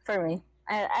 For me,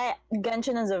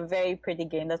 Genshin is a very pretty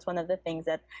game. That's one of the things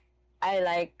that I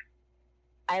like.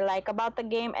 I like about the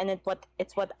game, and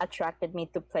it's what attracted me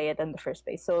to play it in the first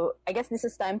place. So I guess this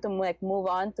is time to like move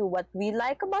on to what we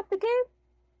like about the game.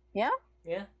 Yeah.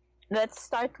 Yeah. Let's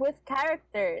start with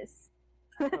characters.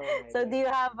 Oh my So God.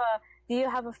 do you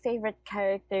have a favorite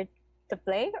character to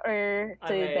play or I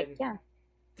to like mean, yeah?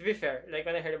 to be fair, like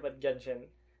when I heard about Genshin,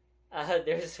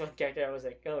 there's one character I was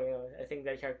like, oh, I think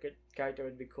that character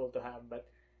would be cool to have, but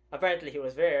apparently he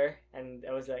was rare, and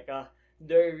I was like,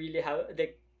 do I really have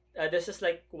like, this is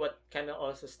like what kind of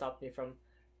also stopped me from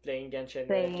playing Genshin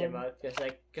when it came Same. out, because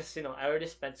I already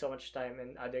spent so much time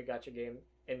in other gacha game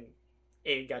in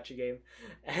a gacha game,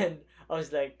 and I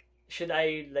was like, should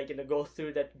I like go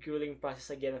through that grueling process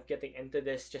again of getting into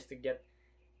this just to get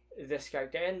this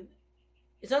character? And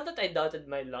it's not that I doubted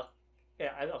my luck.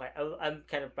 Yeah, I'm okay. I'm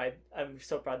kind of proud. I'm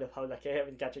so proud of how lucky I am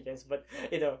in gacha games. But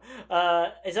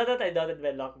it's not that I doubted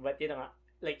my luck, but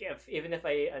like if even if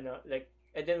I like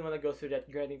I didn't want to go through that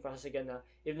grinding process again.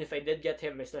 Even if I did get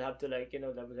him, I still have to like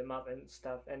level him up and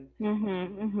stuff. And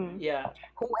yeah.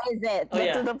 Who is it? Oh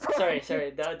Get to yeah. the Sorry, point.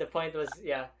 sorry. The point was,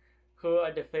 yeah. Who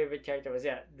are the favorite character was,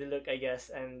 yeah, the look, I guess.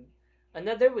 And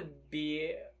another would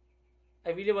be, I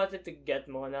really wanted to get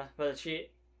Mona. Well, she,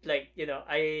 like,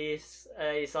 I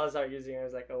saw Zar using her. I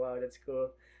was like, oh wow, that's cool.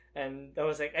 And I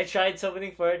was like, I tried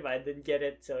summoning for it, but I didn't get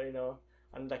it. So,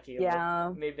 unlucky. But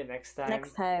Yeah. maybe next time.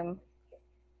 Next time,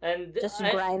 And just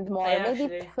grind more. I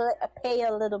Maybe actually, pay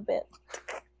a little bit.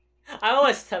 I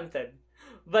was tempted.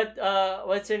 But,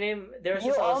 what's her name? There was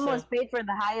You this also. almost paid for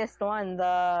the highest one.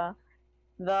 The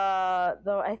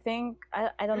I think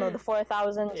I don't know the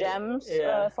 4,000 gems,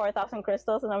 Yeah. 4,000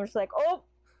 crystals, and I'm just like, oh,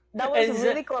 that was And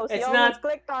really close. You it's almost not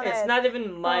clicked on it's it. not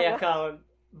even my Oh, account,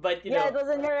 but yeah, it was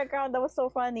in your account. That was so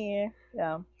funny.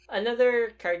 Yeah.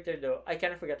 another character though, I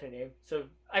kind of forgot her name. So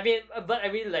I mean, but I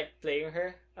really like playing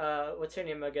her. What's her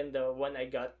name again? The one I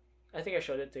got, I think I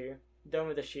showed it to you. The one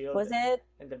with the shield Was it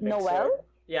and the big Noelle? sword.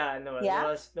 Yeah, Noelle.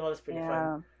 Yeah. Noelle's pretty fun.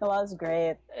 Yeah. That was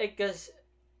great. Because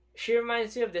she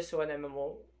reminds me of this one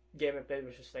MMO game I played,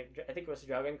 which was like, I think it was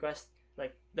Dragon Quest.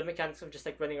 Like the mechanics of just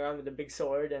like running around with a big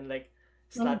sword and like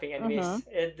slapping enemies.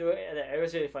 It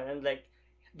was really fun, and like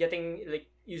getting like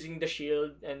using the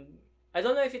shield, and I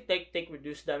don't know if it take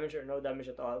reduced damage or no damage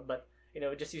at all, but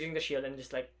just using the shield and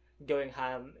just like going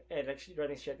ham and like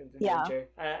running straight into Yeah. danger.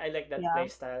 I like that Yeah. play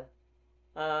style.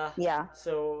 Yeah.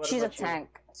 So what She's a about you? tank,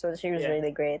 so she was Yeah.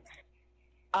 really great.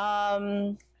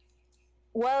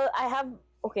 Well, I have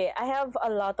a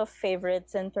lot of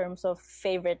favorites in terms of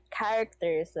favorite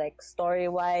characters, like story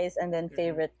wise, and then Mhm.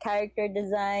 favorite character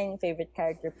design, favorite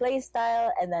character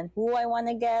playstyle, and then who I want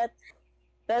to get.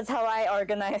 That's how I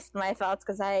organized my thoughts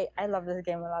because I love this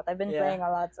game a lot. I've been Yeah. playing a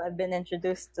lot, so I've been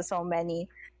introduced to so many.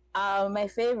 My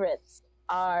favorites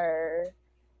are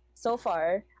so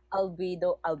far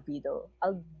Albedo.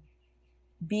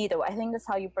 I think that's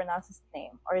how you pronounce his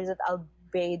name, or is it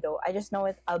Albedo? I just know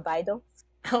it's Albedo.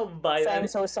 Oh, by So I'm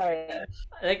so sorry.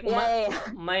 like Yeah,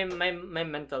 yeah, my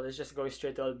mental is just going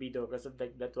straight to Albedo because of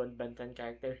like that one Ben 10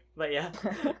 character. But yeah.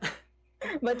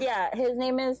 But yeah, his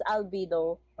name is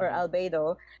Albedo or Mhm.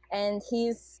 Albedo, and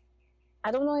he's.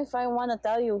 I don't know if I want to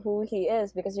tell you who he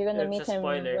is because you're gonna It's meet a him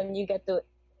spoiler. when you get to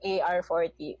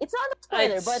AR40. It's not a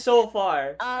spoiler, It's but so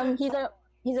far. it's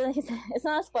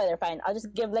not a spoiler. Fine, I'll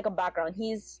just give like a background.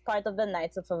 He's part of the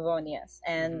Knights of Favonius,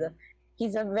 and Mhm.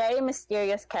 he's a very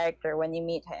mysterious character when you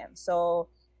meet him. So,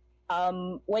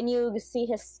 when you see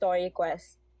his story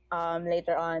quest,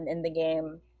 later on in the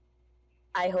game,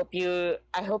 I hope you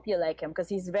like him because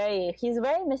he's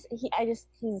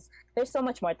there's so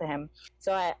much more to him.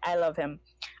 So I love him.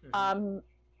 Mhm.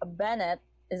 Bennett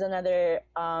is another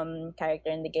character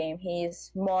in the game.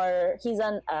 He's instead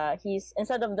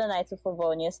of the Knights of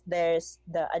Favonius, there's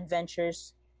the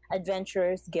Adventurers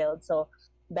Guild. So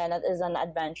Bennett is an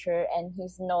adventurer, and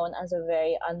he's known as a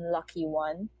very unlucky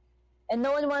one. And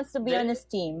no one wants to be There- on his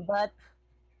team, but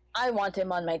I want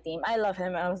him on my team. I love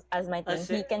him as my I team. He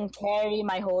say, can carry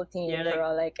my whole yeah, team for like,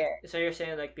 all I care. so you're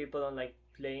saying like people don't like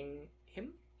playing him?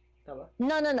 Tama?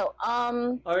 No, no, no.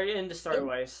 Or in the story In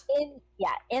wise?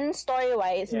 in story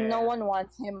wise, Yeah, no yeah. one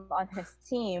wants him on his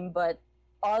team, but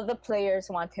all the players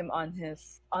want him on their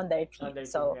On team. their team,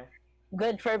 So yeah.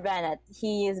 good for Bennett.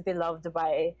 He is beloved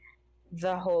by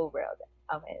the whole world.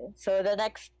 Okay. So the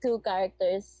next two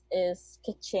characters is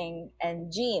Kiching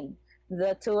and Jean.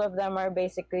 The two of them are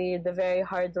basically the very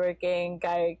hardworking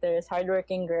characters,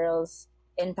 hardworking girls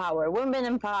in power, women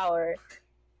in power.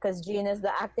 Because Jean is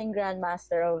the acting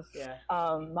grandmaster of Yeah.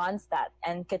 Mondstadt,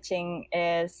 and Kiching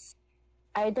is,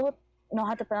 I don't know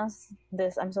how to pronounce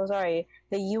this. I'm so sorry.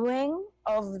 The Ewing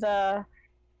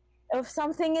of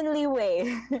something in Liwei.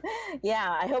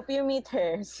 Yeah, I hope you meet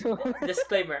her soon.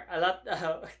 Disclaimer: a lot.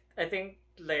 I think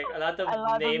like a lot of A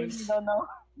lot of people names. don't know.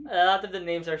 A lot of the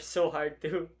names are so hard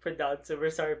to pronounce, so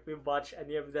we're sorry if we botch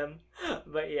any of them.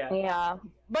 But yeah, Yeah,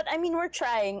 but I mean, we're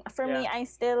trying. For me, yeah. I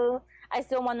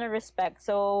still want to respect.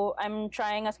 So I'm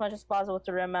trying as much as possible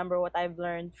to remember what I've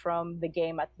learned from the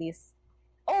game, at least.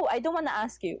 Oh, I do want to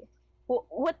ask you,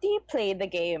 what do you play the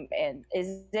game in?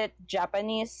 Is it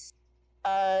Japanese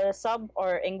sub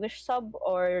or English sub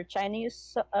or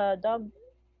Chinese dub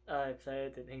I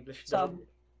played in English sub? dub.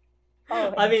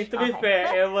 Oh, I mean, English. to be Okay.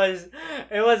 fair,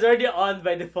 it was already on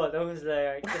by default. I was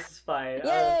like, this is fine.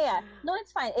 Yeah, yeah, yeah. No,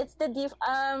 it's fine. It's the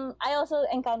I also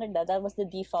encountered that. That was the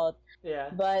default. Yeah.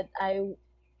 But I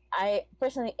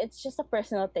personally, it's just a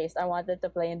personal taste. I wanted to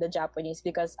play in the Japanese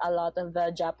because a lot of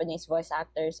the Japanese voice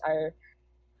actors are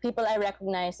people I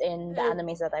recognize in the It,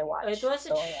 animes that I it watch. was a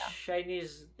So yeah,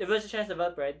 Chinese. It was a Chinese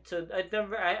developer, right? So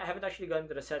I haven't actually gone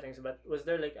to the settings, but was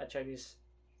there like a Chinese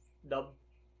dub?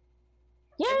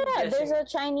 yeah, I'm yeah. guessing.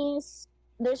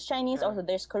 There's Chinese Uh, also.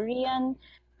 There's Korean.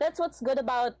 That's what's good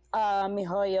about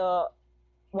MiHoYo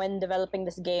when developing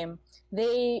this game.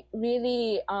 They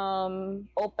really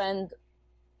opened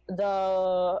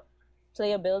the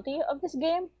playability of this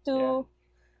game yeah. to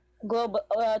global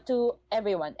to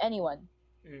everyone, anyone.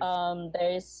 Mm.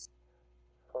 There's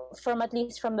from at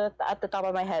least from the at the top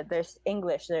of my head, there's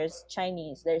English, there's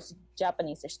Chinese, there's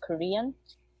Japanese, there's Korean,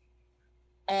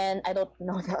 and I don't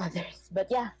know the others. But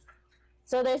yeah,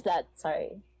 so there's that.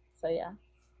 Sorry. So yeah,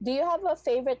 do you have a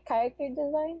favorite character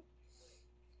design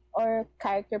or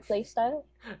character playstyle?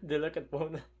 They look at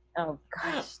Mona. Oh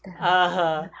gosh.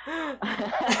 Uh,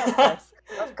 Of course.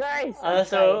 Of course. Of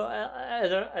so course. I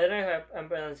don't know if I'm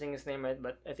pronouncing his name right,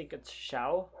 but I think it's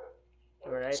Xiao.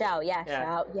 Right? Shao, yeah, Yeah.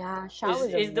 Shao. Yeah, Shao Is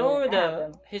is is the one amazing. with I have the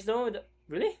him. he's the one with the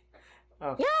really?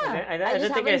 Oh, Yeah. I I don't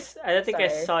just think haven't I don't think I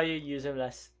sorry. saw you use him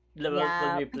last level when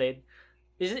Yeah. we played.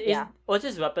 Is Yeah. what's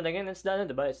his weapon again? It's the ano,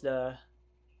 diba? It's the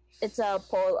It's a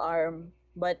pole arm,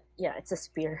 but yeah, it's a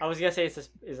spear. I was gonna say it's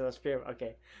a spear.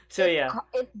 Okay, so yeah,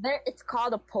 It's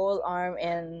called a pole arm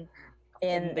in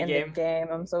in the in the game, game.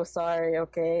 I'm so sorry.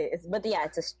 Okay, but yeah,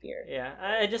 it's a spear. yeah,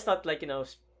 I just thought like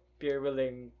spear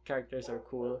wielding characters are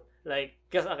cool. Like,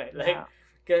 cause okay, like. Yeah.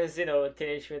 Because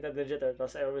Teenage Mutant Ninja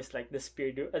Turtles, I always like the spear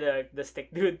dude, the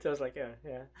stick dude. So I was like, yeah,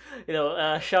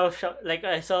 yeah. Shao, like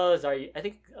I saw Zar. I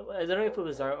think I don't know if it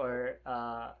was Zar or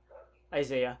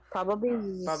Isaiah. Probably.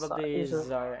 Probably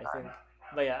Zar, I think.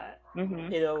 But yeah, Mm-hmm.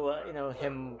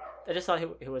 him. I just thought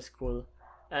he was cool,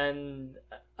 and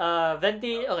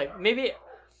Venti. Okay, maybe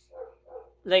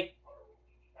like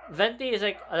Venti is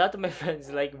like a lot of my friends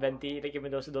like Venti, like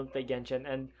even those who don't play Genshin,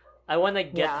 and I wanna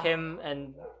get Yeah. him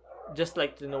and just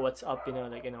like to know what's up,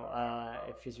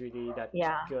 if he's really that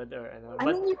Yeah. good or I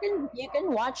but mean, you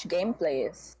can watch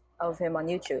gameplays of him on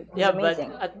YouTube. He's yeah,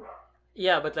 amazing.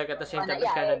 but like at the same time,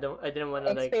 Yeah, kind of don't. I didn't want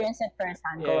to like Experience it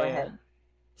firsthand. yeah, Go yeah. ahead.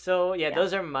 So yeah, Yeah.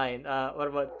 those are mine. What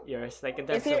about yours? Like in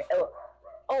terms If you're of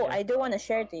yeah. I do want to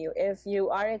share to you, if you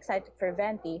are excited for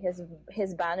Venti,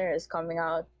 his banner is coming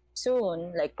out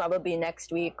soon, like probably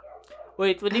next week.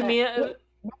 Wait, what do you mean?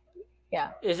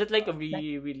 Yeah. Is it like a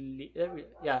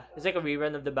yeah? It's like a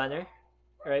rerun of the banner,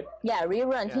 right? Yeah,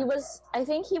 rerun. Yeah. I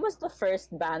think he was the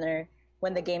first banner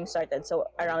when the game started.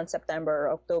 So around September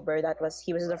or October,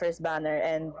 he was the first banner,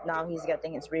 and now he's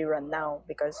getting his rerun now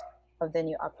because of the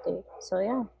new update. So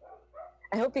yeah,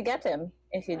 I hope you get him.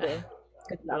 If you do,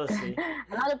 good We'll luck. see.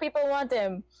 A lot of people want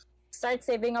him. Start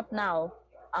saving up now.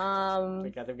 Oh my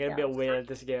God, I'm gonna be Yeah. a whale at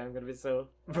this game. I'm gonna be so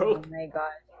Oh broke. my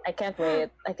god. I can't wait.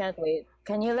 I can't wait.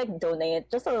 Can you like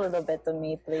donate just a little bit to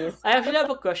me, please? I actually have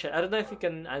a question. I don't know if you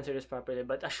can answer this properly,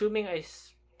 but assuming I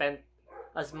spent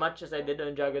as much as I did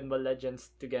on Dragon Ball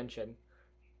Legends to Genshin,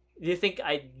 do you think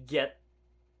I'd get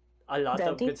a lot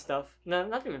of Venti? good stuff? No,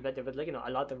 not even better, but like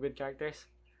a lot of good characters.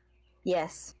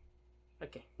 Yes.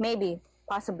 Okay, Maybe.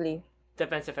 Possibly.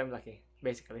 depends if I'm lucky.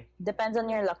 basically. Depends on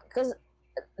your luck. Because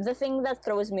the thing that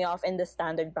throws me off in the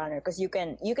standard banner, because you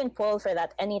can pull for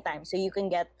that anytime. So you can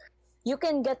get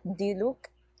Diluc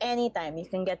anytime. You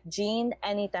can get Jean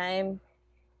anytime.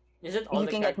 Is it all You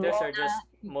the can get characters or Mona. just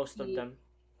most of them?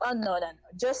 Oh no.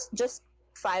 Just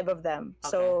 5 of them.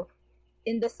 Okay. So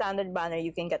in the standard banner,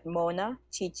 you can get Mona,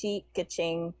 Chi-Chi,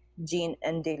 Keqing, Jean,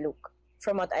 and Diluc.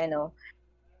 From what I know.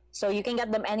 So you can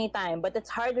get them anytime, but it's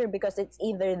harder because it's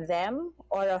either them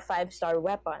or a 5-star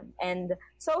weapon. And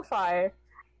so far,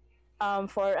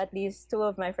 for at least 2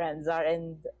 of my friends, Zar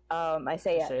and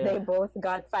Isaiah, Isaiah. they both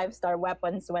got 5-star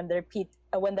weapons when their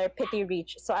pity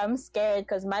reach. So I'm scared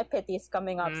because my pity is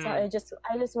coming up. So I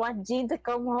just want Jean to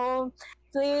come home.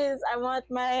 Please, I want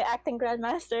my acting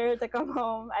grandmaster to come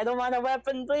home. I don't want a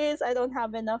weapon, please. I don't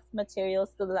have enough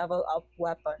materials to level up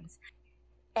weapons.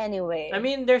 Anyway. I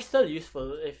mean, they're still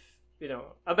useful if you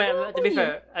know. But to be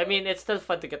fair, I mean, it's still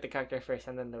fun to get the character first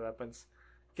and then the weapons,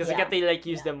 because you Yeah. get to like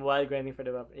use them while grinding for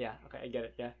the weapon. Yeah, okay, I get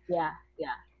it. Yeah.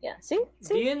 Yeah. See?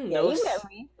 Do you Yeah, know? you get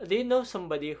me. Do you know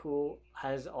somebody who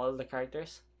has all the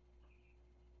characters?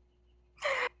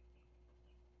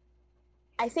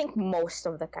 I think most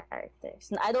of the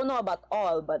characters. I don't know about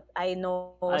all, but I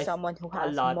know someone who a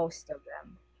has lot. most of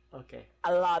them. Okay.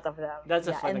 A lot of them. That's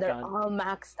a fun and they're account. all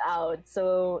maxed out.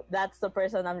 So that's the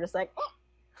person I'm just like,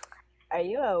 are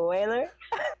you a whaler?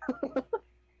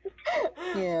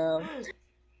 Yeah.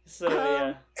 So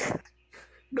yeah,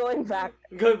 Going back,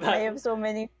 go I back. have so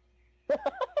many.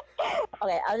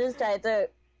 Okay, I'll just try to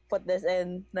put this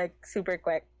in like super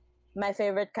quick. My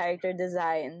favorite character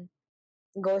design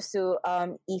goes to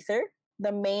Ether,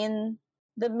 the main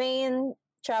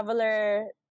traveler,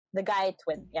 the guy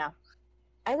twin. Yeah,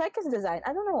 I like his design.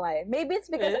 I don't know why. Maybe it's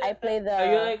because I play Are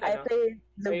you like, I ano? play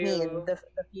the Are you- the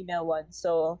female one.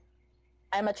 So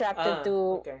I'm attracted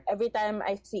to okay. every time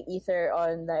I see Ether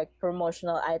on like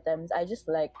promotional items. I just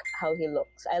like how he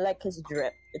looks. I like his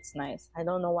drip. It's nice. I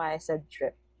don't know why I said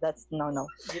drip. That's no.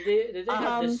 Did they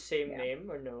have the Um, same yeah.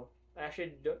 name or no? I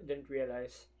actually didn't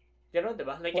realize. You know,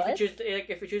 diba? Like What? if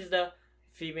you choose the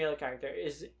female character,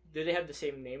 do they have the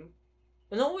same name?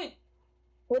 No, wait.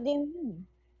 What do you mean?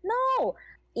 No,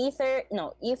 Ether.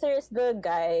 No, Ether is the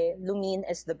guy. Lumine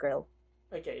is the girl.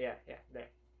 Okay, yeah,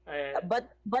 there. But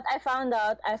I found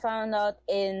out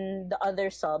in the other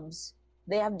subs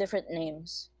they have different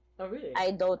names. Oh really?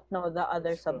 I don't know the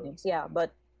other That's cool. sub names. Yeah,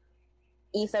 but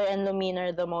Ether and Lumine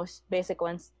are the most basic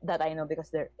ones that I know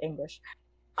because they're English.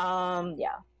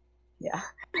 Yeah.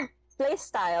 Play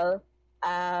style.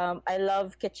 I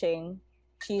love Keqing.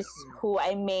 She's who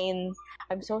I main.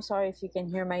 I'm so sorry if you can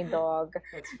hear my dog.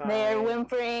 That's fine. They're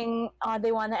whimpering.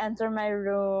 They want to enter my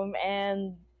room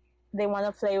and they want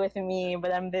to play with me,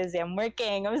 but I'm busy. I'm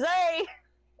working. I'm sorry.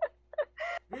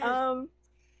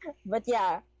 But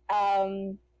yeah,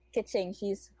 Keqing.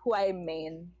 She's who I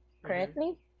main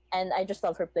currently, and I just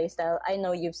love her playstyle. I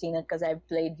know you've seen it because I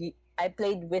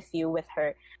played with you with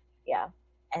her. Yeah,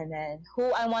 and then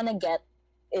who I want to get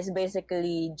is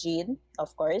basically Jean,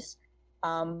 of course,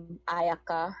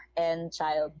 Ayaka, and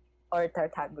Child or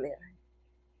Tartaglia,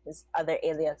 his other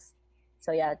alias.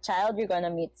 So yeah, Child you're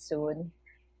gonna meet soon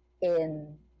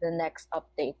in the next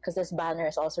update because this banner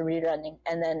is also rerunning,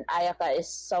 and then Ayaka is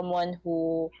someone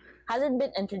who hasn't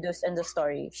been introduced in the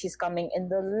story. She's coming in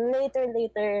the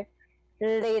later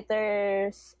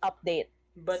update.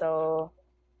 But So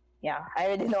yeah, I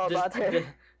already know about her.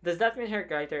 Does that mean her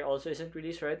character also isn't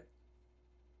released, right?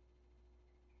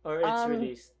 Or it's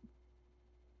released?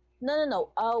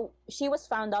 No. She was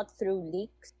found out through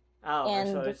leaks Oh,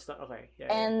 okay, so and- it's not okay.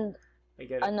 Yeah, and I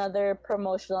get it. another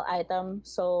promotional item.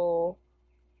 So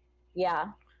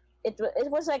yeah, it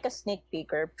was like a sneak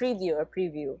peek or a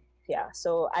preview. Yeah,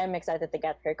 so I'm excited to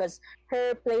get her because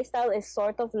her playstyle is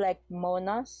sort of like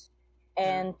Mona's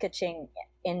and Keqing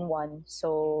in one.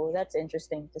 So that's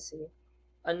interesting to see.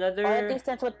 Or at Another least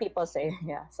that's what people say.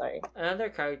 Yeah, sorry. another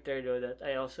character though that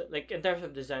I also like in terms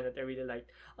of design that I really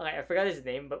liked. Okay, I forgot his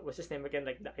name, but what's his name again?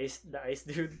 Like the ice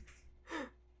dude.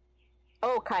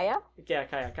 Oh, Kaya? Yeah,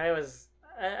 Kaya. Kaya was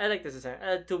I like this design.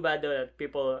 Too bad though that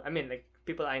people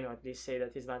people I know at least say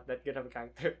that he's not that good of a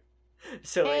character.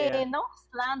 So Hey, yeah. no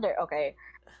slander. Okay.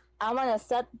 I wanna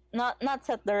not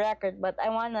set the record, but I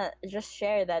wanna just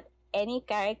share that any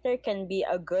character can be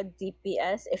a good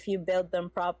DPS if you build them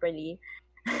properly.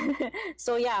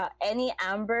 So yeah, any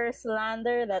Amber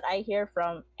slander that I hear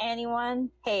from anyone,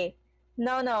 hey,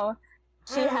 no.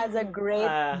 She has a great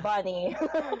bunny.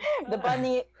 The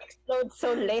bunny explodes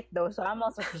so late though, so I'm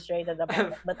also frustrated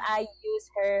about it. But I use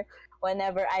her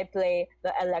whenever I play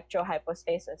the Electro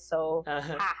Hypostasis. So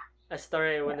A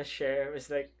story I want to share was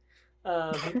like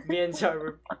me and Zara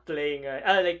were playing, right?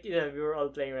 Like, we were all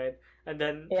playing, right? And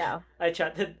then Yeah. I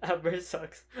chatted Amber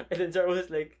sucks, and then Zara was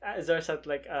like, Zara sent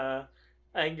like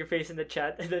angry face in the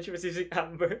chat, and then she was using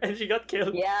Amber, and she got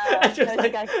killed. Yeah. And she was No, she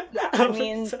like, got, yeah. I Amber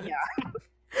mean, sucks. yeah.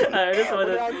 I just We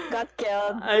wanted, all got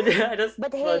killed. I just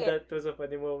But thought hey, that was a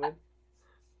funny moment.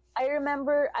 I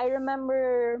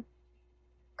remember,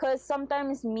 cause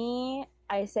sometimes me,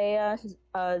 Isaiah,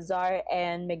 Zar,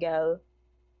 and Miguel.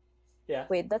 Yeah.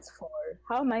 Wait, that's 4.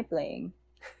 How am I playing?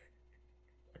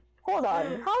 Hold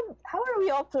on. How are we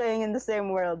all playing in the same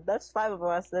world? That's 5 of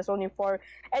us. There's only 4.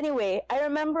 Anyway, I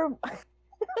remember.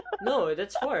 No,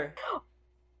 that's 4. No,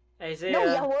 Isaiah,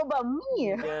 yeah, what about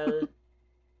me? Miguel,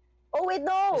 Oh wait,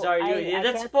 no. Sorry, yeah, I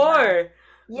that's can't 4. math.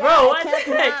 Yeah, Bro, I what can't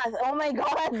the heck? math. Oh my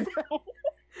god.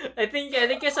 I think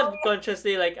I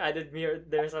subconsciously like added me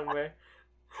there somewhere.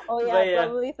 Oh yeah, But I yeah.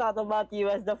 probably thought about you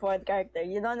as the 4th character.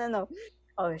 No.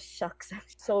 Oh shucks, I'm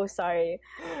so sorry.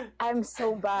 I'm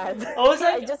so bad. I was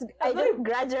like, I just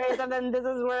graduated and this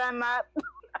is where I'm at.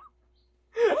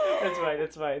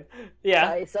 That's fine. Yeah.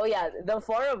 Sorry. So yeah, the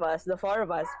four of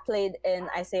us played in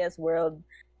Isaiah's World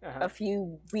Uh-huh. a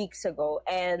few weeks ago,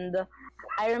 and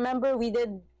I remember we did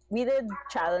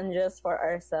challenges for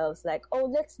ourselves, like, oh,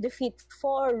 let's defeat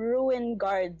 4 ruin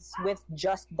guards with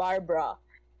just Barbara.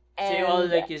 So you And all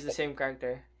like use the same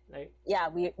character, like yeah,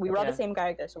 we were all Yeah. the same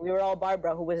character, so we were all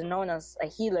Barbara, who was known as a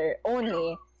healer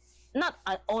only, not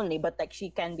only, but like she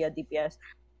can be a DPS.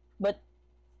 But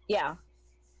yeah,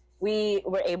 we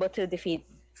were able to defeat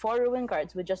 4 ruin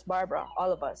guards with just Barbara,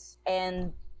 all of us.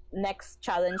 And next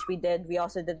challenge we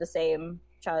also did the same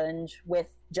challenge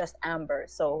with just Amber.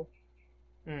 So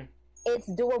it's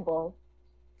doable.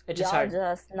 it's just Y'all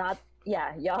hard.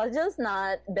 y'all just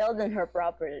not building her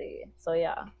properly. So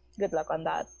yeah, good luck on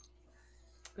that.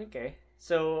 Okay.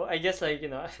 So I guess like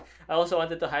I also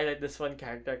wanted to highlight this one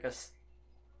character because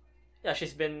yeah,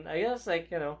 she's been I guess like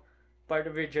part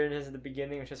of your journey is in the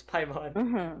beginning, which is Paimon.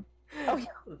 Mm-hmm. Oh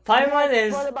yeah. Paimon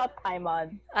is What about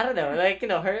Paimon? I don't know, like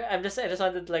her. I just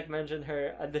wanted to like mention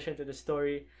her addition to the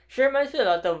story. She reminds me a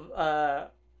lot of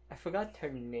I forgot her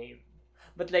name,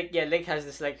 but like yeah, Link has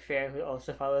this like fairy who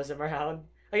also follows him around.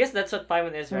 I guess that's what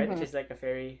Paimon is, right? Mhm. She's like a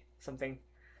fairy something.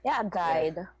 Yeah,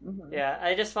 guide. Mhm. Yeah,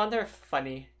 I just found her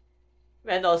funny,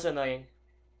 and also annoying.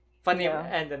 Funny Yeah.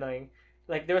 and annoying.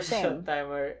 Like there was a Same. time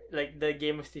where like the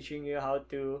game was teaching you how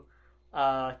to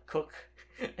cook,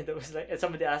 and it was like and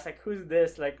somebody asked like who's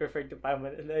this, like referring to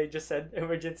Paimon, and I just said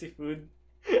emergency food.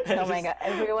 Oh my god,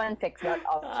 everyone picks that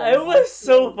option. It was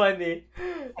so funny,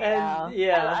 Yeah. and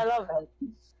yeah. I love it.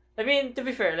 I mean, to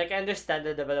be fair, like I understand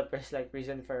the developers' like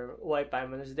reason for why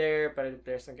Paimon is there, but the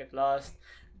players don't get lost.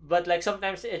 But like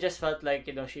sometimes it just felt like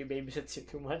she babysits you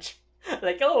too much.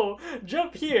 Like, oh,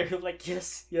 jump here. I'm like,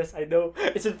 yes, I know.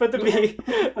 It's in front of me.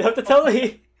 You have to tell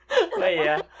me. But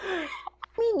yeah. I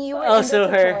mean, you were Also,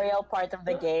 in the her- tutorial part of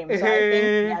the game, so I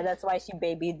think yeah, that's why she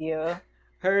babied you.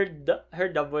 Her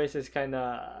dub voice is kind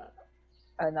of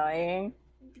Annoying.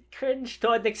 cringe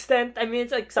to an extent. I mean,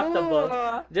 it's acceptable.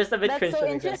 Ooh, Just a bit that's cringe so to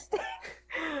an extent. interesting.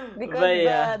 Because But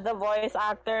yeah. the voice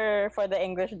actor for the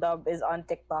English dub is on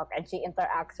TikTok, and she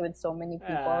interacts with so many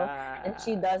people. And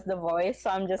she does the voice, so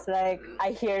I'm just like,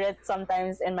 I hear it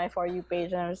sometimes in my For You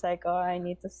page, and I'm just like, oh, I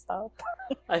need to stop.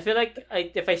 I feel like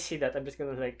if I see that, I'm just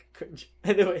gonna like cringe.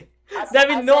 Anyway, I'll, I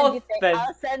mean, no offense.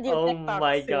 I'll send you Oh TikTok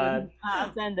my soon. God.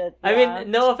 I'll send it. I Yeah.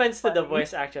 mean, no offense to the funny.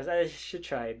 voice actors. I should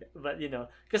try it, but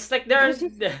because like there are,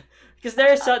 because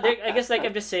I guess like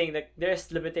I'm just saying like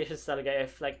there's limitations talaga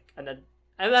if like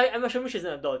I'm assuming she's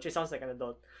an adult. She sounds like an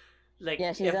adult. Like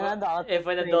Yeah, she's if, an adult. If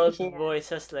an Really, adult she is.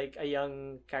 voices like a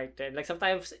young character, like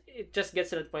sometimes it just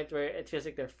gets to the point where it feels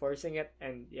like they're forcing it,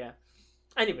 and yeah.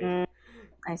 Anyway, Mm,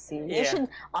 I see. Yeah.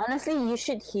 You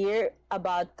should hear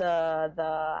about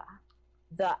the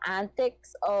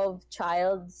antics of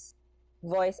Child's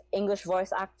English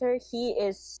voice actor.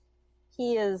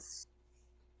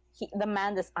 The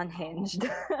man is unhinged.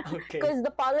 okay. Because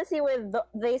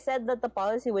they said that the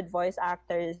policy with voice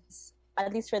actors,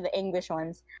 at least for the English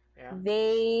ones, Yeah.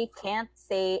 they can't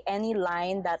say any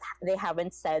line that they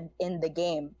haven't said in the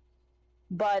game.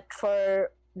 But for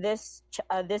this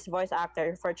voice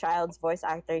actor, for Child's voice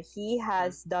actor, he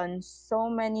has done so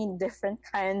many different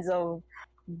kinds of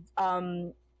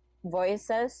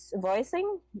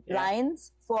voicing Yeah.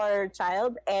 lines for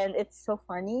Child, and it's so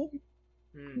funny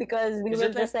because we Is were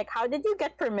it like- just like, how did you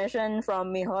get permission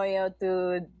from Mihoyo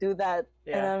to do that?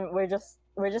 Yeah. And then we're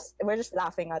just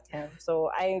laughing at him.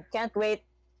 So I can't wait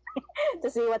to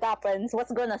see what happens.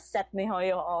 What's gonna set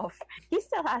Mihoyo off? He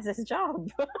still has his job.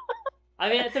 I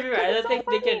mean, to be fair, I Because don't it's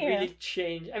so think they can funny. really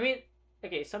change. I mean,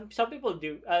 okay, some people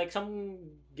do like some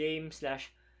game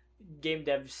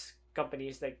devs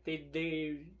companies like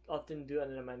they often do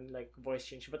ano naman like voice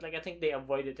change, but like I think they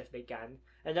avoid it if they can,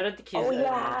 and I don't think he's Oh ano naman.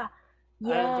 yeah, I don't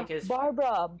yeah, think he's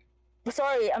Barbara.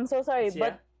 Sorry, I'm so sorry, yeah.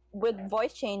 but with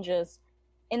voice changes,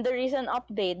 in the recent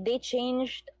update, they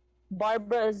changed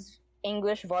Barbara's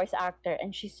English voice actor,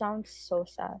 and she sounds so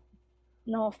sad.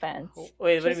 No offense.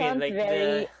 Wait, what do She you mean? sounds Like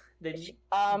very the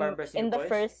Barbara's new in the voice?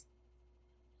 first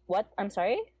what? I'm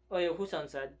sorry? Oh yeah, who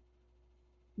sounds sad?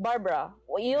 Barbara.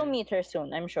 Well, you'll Mm. meet her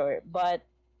soon, I'm sure. But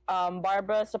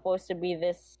Barbara is supposed to be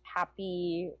this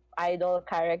happy idol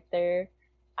character,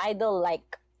 idol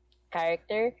like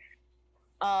character.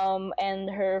 And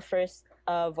her first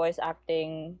voice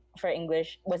acting for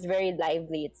English was very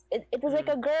lively. It was like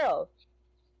Mm. a girl,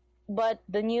 but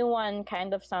the new one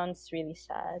kind of sounds really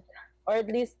sad, or at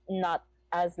least not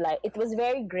as like. It was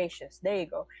very gracious. There you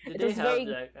go. Did It they was have very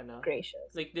like ano?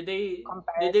 gracious. Like did they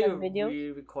Comparison video.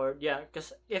 re-record? Yeah,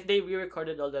 because if they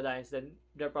re-recorded all the lines, then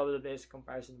there probably is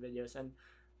comparison videos, and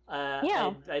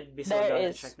Yeah, I'd be so there down to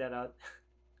is. check that out.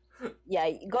 Yeah,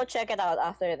 go check it out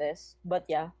after this. But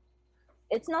yeah,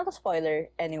 it's not a spoiler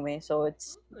anyway, so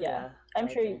it's yeah. Yeah, I'm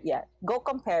sure. okay. Yeah, go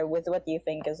compare with what you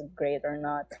think is great or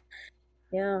not.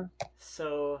 Yeah.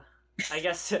 So I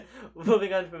guess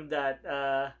moving on from that,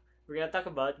 we're gonna talk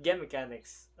about game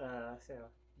mechanics.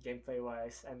 Gameplay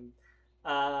wise, and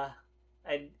uh,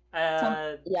 I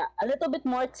Some yeah, a little bit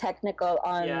more technical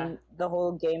yeah, on the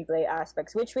whole gameplay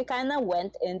aspects, which we kind of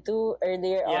went into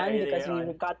earlier yeah, on because earlier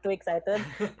we on. got too excited.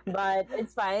 But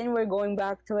it's fine. We're going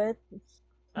back to it.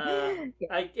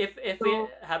 Yeah. If we So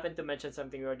happen to mention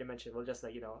something we already mentioned, we'll just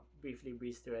like briefly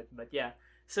breeze through it. But yeah,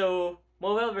 so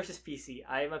mobile versus PC.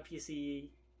 I'm a PC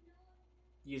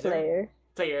user player.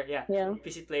 player. Yeah, Yeah.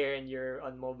 PC player, and you're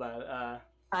on mobile.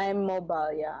 I'm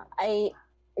mobile, yeah.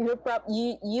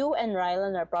 You and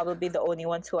Rylan are probably the only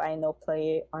ones who I know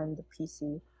play on the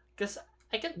PC. Cause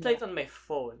I can play it on my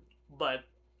phone, but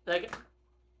like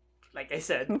I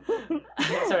said,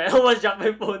 sorry, I almost dropped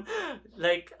my phone.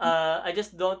 Like, I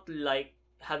just don't like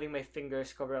having my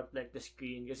fingers cover up like the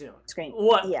screen because Screen.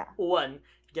 what Yeah. one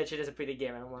Genshin is a pretty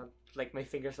game. I don't want like my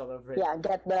fingers all over it. Yeah,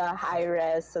 get the high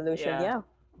res solution. Yeah. Yeah.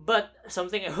 But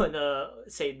something I wanna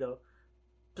say though,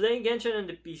 playing Genshin on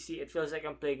the PC, it feels like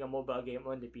I'm playing a mobile game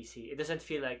on the PC. It doesn't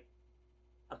feel like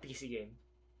a PC game,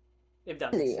 if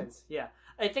that makes Really? sense. Yeah,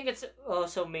 I think it's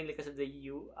also mainly because of the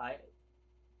UI.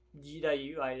 The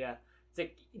UI, yeah. It's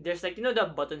like there's like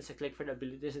the buttons to click for the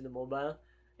abilities in the mobile.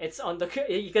 It's on the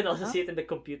you can also Uh-huh. see it in the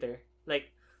computer.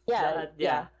 Like Yeah, that, yeah.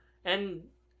 yeah. And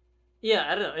yeah,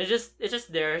 I don't know. It's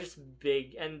just there, it's just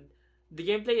big, and the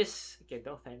gameplay is okay.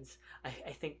 No offense,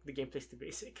 I think the gameplay is too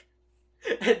basic,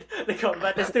 and the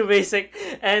combat is too basic,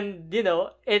 and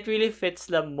it really fits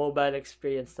the mobile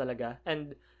experience talaga,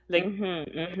 and like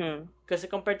because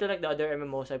compared to like the other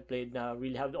MMOs I played now,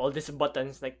 really have all these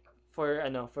buttons like for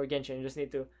Genshin, you just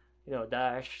need to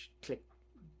dash, click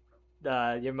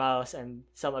your mouse and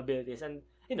some abilities, and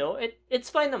it's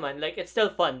fine naman, like it's still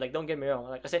fun, like don't get me wrong,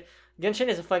 like kasi Genshin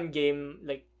is a fun game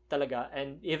like talaga,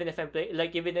 and even if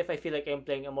even if I feel like I'm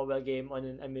playing a mobile game on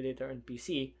an emulator on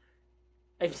PC,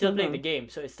 I'm still playing the game,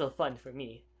 so it's still fun for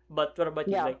me. But what about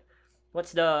you? Yeah. Like,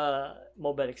 what's the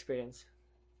mobile experience?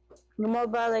 The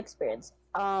mobile experience.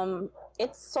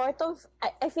 It's sort of.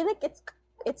 I feel like it's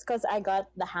because I got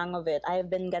the hang of it. I've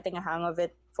been getting a hang of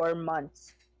it for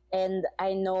months, and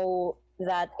I know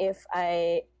that if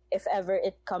ever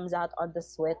it comes out on the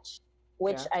Switch,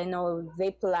 which Yeah. I know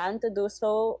they plan to do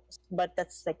so, but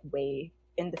that's like way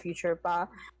in the future, pa.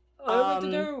 I went to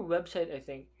Um, their website, I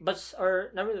think, or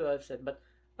not really the website, but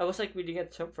I was like reading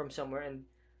it from somewhere, and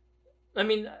I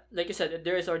mean, like you said,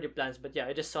 there is already plans, but yeah,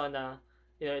 I just saw na,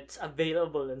 it's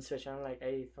available on Switch. I'm like,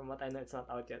 from what I know, it's not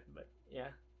out yet, but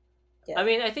yeah. Yeah. I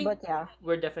mean, I think but yeah,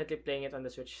 we're definitely playing it on the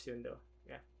Switch soon, though.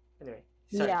 Yeah. Anyway,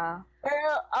 sorry. yeah.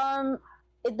 Pero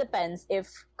it depends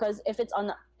because if it's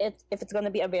gonna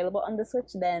be available on the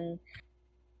Switch, then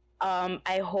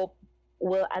I hope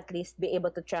we'll at least be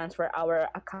able to transfer our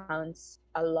accounts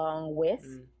along with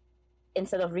Mm.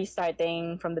 instead of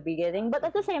restarting from the beginning. But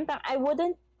at the same time, I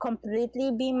wouldn't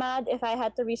completely be mad if I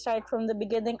had to restart from the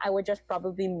beginning. I would just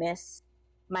probably miss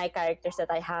my characters that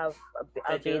I have,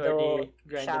 That you Albedo, already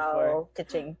grinded for. Shao,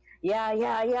 Kiching. Yeah.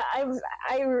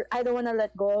 I don't want to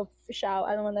let go of Shao.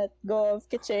 I don't want to let go of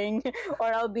Kiching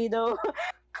or Albedo.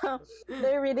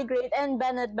 They're really great. And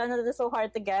Bennett is so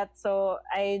hard to get, so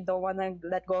I don't want to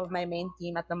let go of my main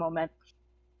team at the moment.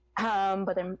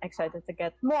 But I'm excited to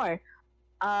get more.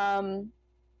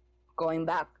 Going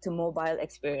back to mobile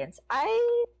experience,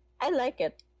 I like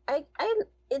it. I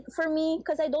it for me,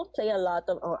 because I don't play a lot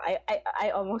of. Oh,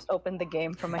 I almost opened the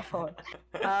game from my phone.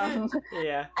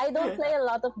 Yeah. I don't play a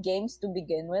lot of games to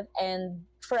begin with, and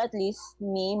for at least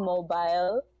me,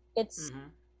 mobile, it's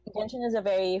Mm-hmm. Genshin is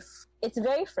it's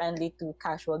very friendly to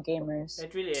casual gamers.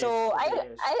 It really is. So It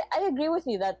really is. I agree with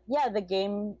you that yeah, the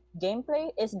gameplay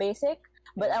is basic,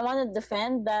 but Yeah. I want to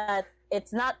defend that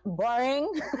it's not boring.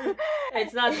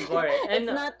 It's not boring. And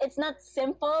it's not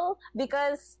simple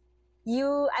because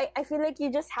I feel like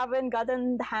you just haven't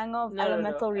gotten the hang of no, no, no.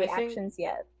 elemental I think reactions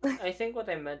yet. I think what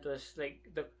I meant was like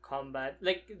the combat.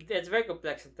 Like it's very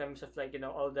complex in terms of like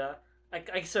all the like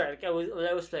I sorry like I was when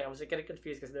I was playing I was like getting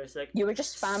confused because there's like You were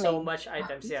just spamming. so much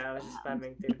items. Yeah, I was just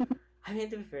spamming too. I mean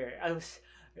to be fair, I was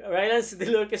Rylan's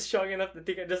Diluc is strong enough that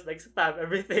he can just like spam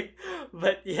everything.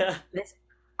 But yeah.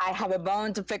 I have a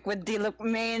bone to pick with Diluc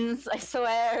mains, I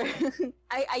swear.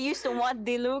 I used to want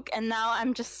Diluc and now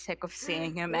I'm just sick of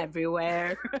seeing him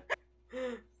everywhere.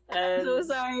 I'm And so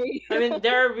sorry. I mean,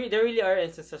 there really are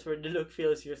instances where the look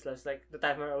feels useless. Like the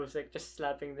time where I was like just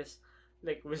slapping this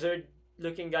like wizard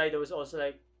looking guy that was also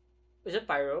like, is it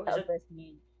Pyro? Is it Abyss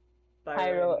Mage. Pyro?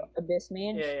 Pyro Abyss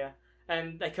Mage. Yeah, yeah.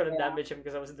 And I couldn't Yeah. damage him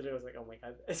because I was like, oh my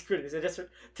god, screw this. I just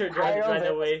turned around and Pyro ran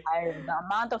versus away. Pyro. The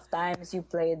amount of times you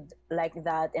played like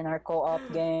that in our co-op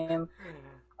game.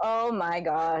 Oh my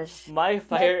gosh. My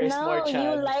fire But is no, more Chad.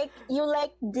 you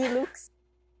like Diluc's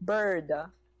bird.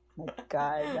 Oh my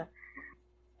god.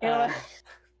 You know, Uh,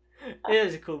 it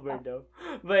is a cool bird though.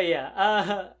 But yeah,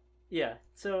 yeah.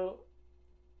 So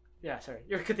yeah, sorry,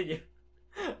 you're continue.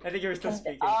 I think you were still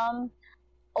speaking.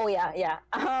 oh yeah.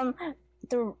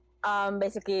 To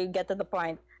basically get to the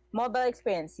point. Mobile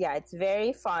experience, yeah, it's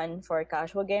very fun for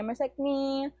casual gamers like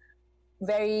me.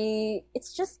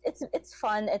 It's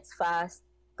fun, it's fast.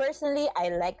 Personally, I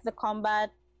like the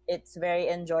combat. It's very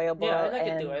enjoyable. Yeah, I like it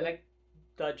and too. I like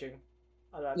dodging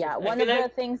a lot. yeah, I one feel of the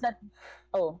like things that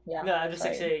yeah. no, I'm just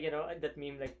like sorry. saying, that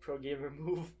meme like pro gamer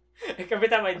move. Like every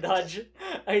time I dodge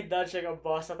like a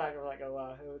boss attack. I'm like, oh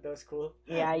wow, that was cool.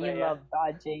 Yeah, But you love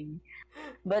dodging.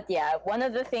 But yeah, one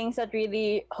of the things that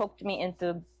really hooked me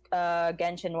into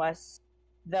Genshin was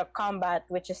the combat,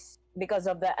 which is because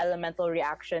of the elemental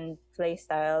reaction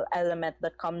playstyle element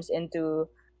that comes into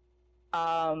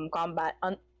combat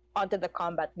onto the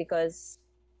combat. Because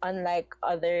unlike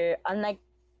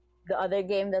the other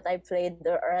game that I played,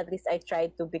 or at least I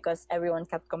tried to, because everyone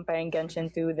kept comparing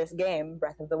Genshin to this game,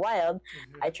 Breath of the Wild.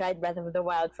 Mhm. I tried Breath of the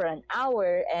Wild for an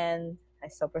hour, and I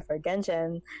still prefer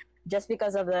Genshin, just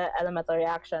because of the elemental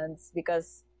reactions.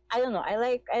 Because I don't know, I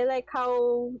like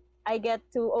how I get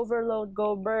to overload,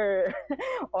 go burr,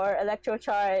 or electro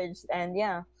charge, and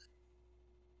yeah.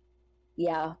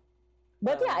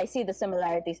 But yeah, I see the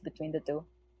similarities between the two.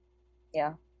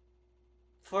 Yeah.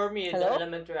 For me, the Hello?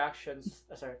 element reactions.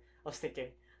 Sorry, I was thinking.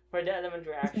 For the element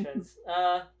reactions,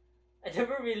 I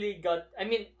never really got. I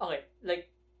mean, okay, like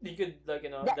you could like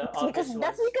the obvious That's ones.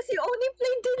 because you only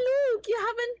played Diluc.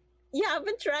 You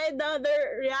haven't tried the other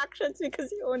reactions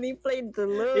because you only played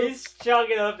Diluc. He's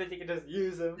strong enough that you can just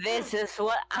use him. This is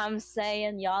what I'm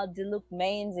saying, y'all. Diluc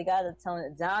mains, you gotta tone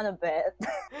it down a bit.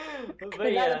 But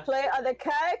You gotta yeah, play other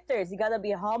characters. You gotta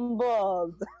be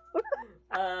humbled.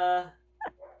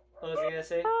 what was I gonna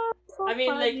say? So I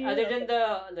mean, like funny. other than the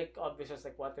like obvious ones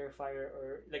like water, fire,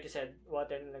 or like you said,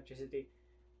 water and electricity,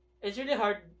 it's really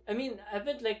hard. I mean, I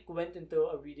haven't like went into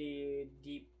a really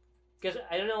deep because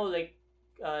I don't know like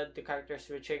the character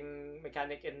switching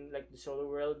mechanic in like the solo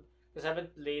world because I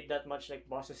haven't played that much like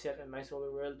bosses yet in my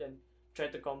solo world and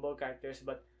tried to combo characters.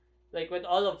 But like with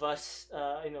all of us,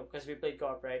 because we played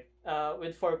co-op, right?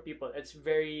 With 4 people, it's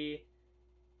very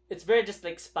just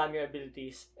like spam your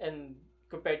abilities and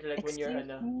compared to like when you're Excuse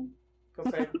on a me?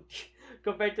 compared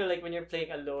compared to like when you're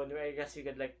playing alone where I guess you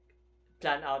could like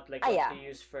plan out like Ah, what yeah. to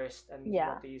use first and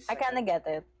Yeah, what to use I kind of second. get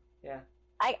it. Yeah.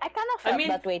 I kind of I felt mean,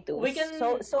 that way too. we can-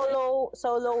 So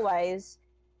solo wise,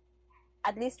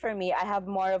 at least for me, I have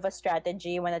more of a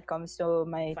strategy when it comes to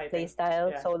my Fighting.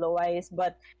 playstyle Yeah. solo wise.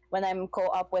 But when I'm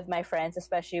co-op with my friends,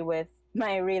 especially with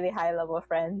my really high level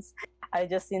friends, I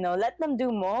just let them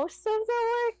do most of the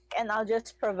work, and I'll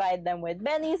just provide them with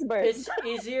Benny's burst. It's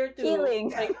easier to Healing.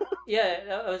 like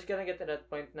I was gonna get to that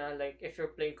point now, like if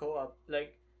you're playing co-op,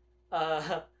 like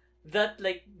that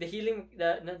like the healing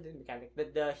the not the mechanic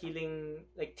but the healing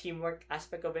like teamwork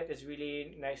aspect of it is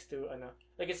really nice to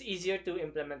like it's easier to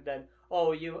implement than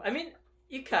I mean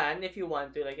you can if you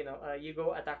want to like you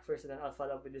go attack first and then I'll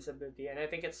follow up with this ability, and I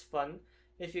think it's fun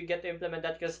if you get to implement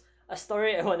that. Because a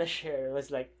story I want to share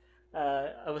was like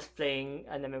I was playing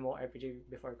an MMORPG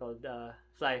before called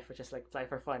Fly, which is like Fly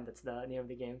for Fun. That's the name of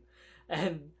the game,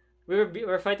 and we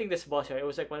were fighting this boss. Right? It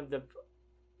was like one of the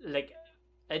like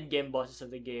end game bosses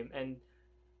of the game, and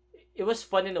it was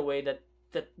fun in a way that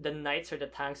the knights or the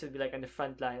tanks would be like on the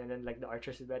front line, and then like the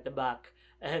archers would be at the back.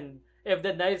 And if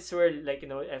the knights were like,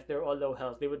 if they're all low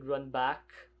health, they would run back,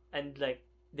 and like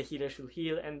the healers will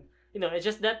heal, and it's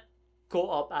just that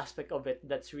co-op aspect of it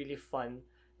that's really fun,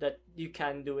 that you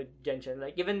can do with Genshin.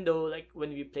 Like, even though like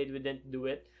when we played we didn't do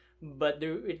it, but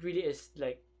there it really is,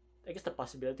 like, I guess the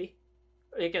possibility.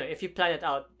 Like, if you plan it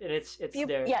out, and it's You,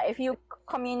 there. yeah, if you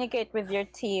communicate with your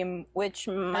team, which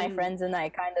my And friends and I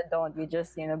kind of don't, we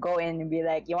just go in and be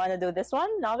like, "You want to do this one?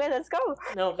 Okay, let's go.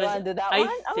 no, You because want to do that I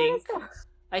one? Okay, think let's go."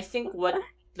 I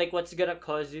think what's gonna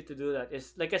cause you to do that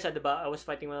is, like I said, about I was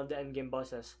fighting one of the end game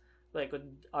bosses, like with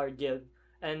our guild,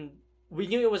 and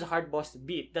we knew it was a hard boss to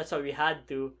beat. That's why we had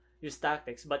to use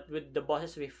tactics. But with the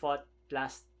bosses we fought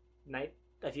last night,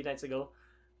 a few nights ago,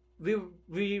 we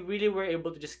really were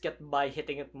able to just get by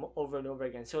hitting it over and over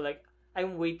again. So like,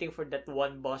 I'm waiting for that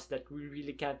one boss that we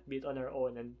really can't beat on our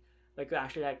own, and like we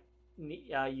actually like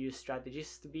use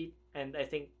strategies to beat. And I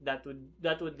think that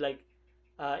would like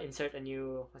insert a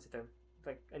new, what's the term,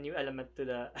 like a new element to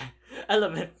the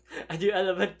element a new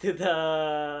element to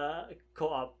the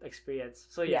co-op experience.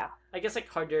 So yeah, Yeah. I guess like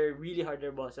really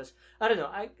harder bosses. I don't know.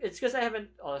 It's because I haven't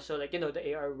also, like,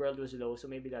 the AR world was low, so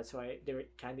maybe that's why they were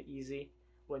kind of easy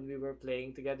when we were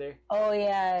playing together. Oh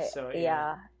yeah, So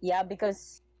yeah.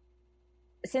 Because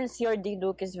since your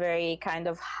Diluc is very kind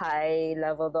of high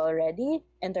leveled already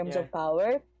in terms Yeah. of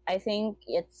power, I think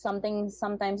it's something.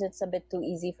 Sometimes it's a bit too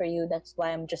easy for you. That's why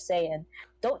I'm just saying,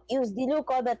 don't use Diluc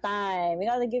all the time. You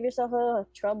gotta give yourself a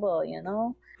trouble,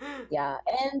 Yeah,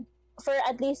 and for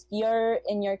at least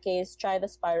in your case, try the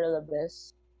Spiral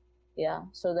Abyss. Yeah,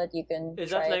 so that you can Is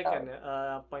that try it like out.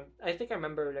 an point? I think I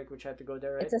remember like we tried to go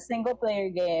there, right? It's a single player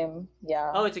game.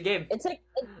 Yeah. Oh, it's a game. It's like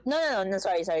no.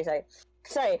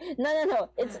 Sorry. No, no, no.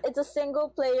 It's a single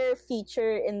player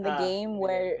feature in the game The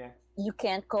where yeah. you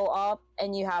can't co-op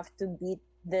and you have to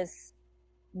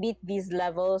beat these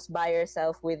levels by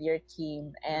yourself with your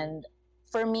team. And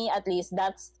for me, at least,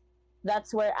 that's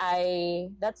where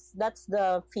that's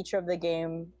the feature of the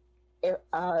game. If,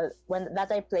 when that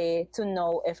I play to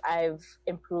know if I've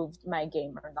improved my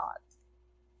game or not.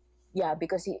 Yeah,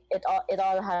 because it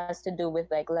all has to do with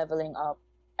like leveling up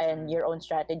and your own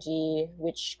strategy,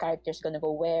 which character's gonna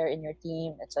go where in your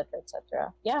team, etc.,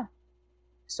 etc. Yeah.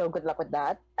 So good luck with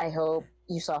that. I hope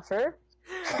you suffer.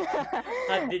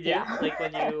 Did you Yeah. like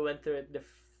when you went through it the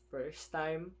first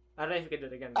time? I don't know if you can do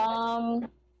it again.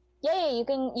 But Yeah,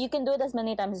 you can do it as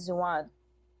many times as you want.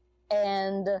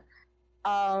 And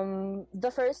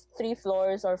the first 3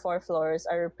 floors or 4 floors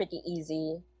are pretty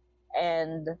easy,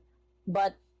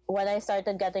 but when I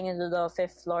started getting into the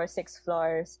 5th floor, 6th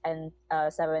floors, and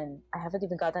 7, I haven't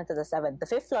even gotten to the 7th. The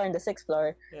 5th floor and the 6th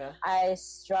floor, yeah. I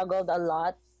struggled a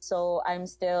lot. So I'm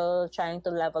still trying to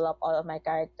level up all of my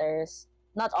characters.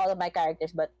 Not all of my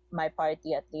characters, but my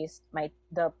party at least.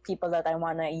 The people that I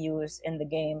wanna use in the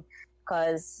game,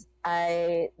 because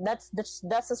that's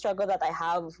the struggle that I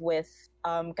have with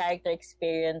character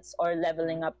experience or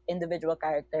leveling up individual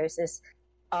characters is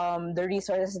the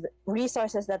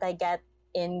resources that I get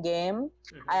in game.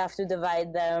 I have to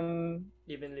divide them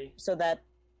Evenly. so that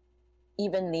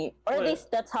evenly, or at Well-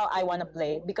 least that's how I want to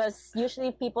play, because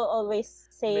usually people always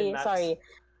say Min-max. sorry.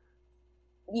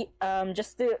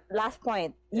 Just the last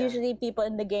point, Yeah. usually people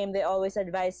in the game, they always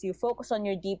advise you focus on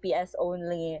your DPS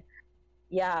only.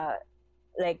 Yeah,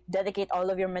 like dedicate all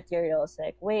of your materials.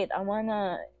 Like, wait, I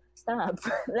wanna stop.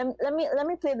 let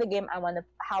me play the game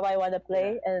how I wanna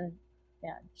play, and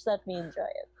yeah, just let me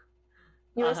enjoy it.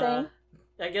 You were saying?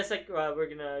 I guess like we're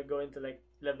gonna go into like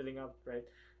leveling up, right?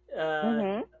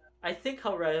 Mm-hmm. I think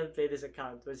how Ryan played his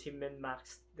account was he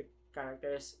min-maxed the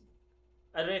characters.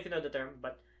 I don't know if you know the term,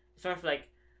 but it's sort of like,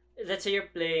 let's say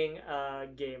you're playing a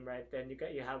game, right? Then you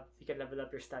can level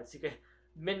up your stats. You can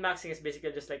min-maxing is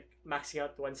basically just like maxing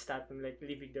out one stat and like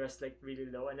leaving the rest like really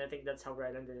low. And I think that's how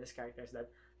Rylan did his characters.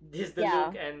 That he's the Yeah.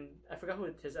 Luke, and I forgot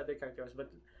who his other character was, but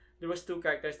there was 2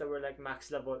 characters that were like max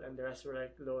level and the rest were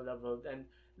like low leveled. And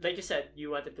like you said,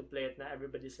 you wanted to play it now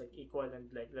everybody's like equal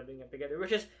and like leveling up together,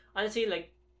 which is honestly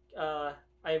like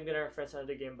I am gonna reference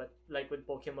another game, but like with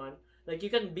Pokemon, like you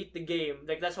can beat the game.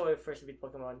 Like that's how I first beat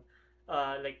Pokemon.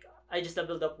 Like I just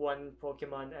leveled up one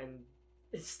Pokemon and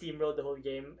steamrolled the whole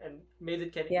game and made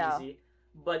it kind of Yeah. easy.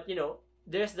 But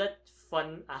there's that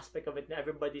fun aspect of it. And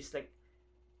everybody's like,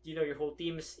 your whole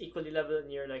team's equally leveled,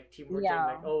 and you're like teamwork. Yeah.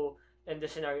 Like, oh, in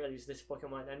this scenario, I'll use this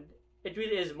Pokemon, and it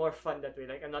really is more fun that way.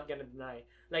 Like, I'm not gonna deny.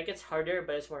 Like, it's harder,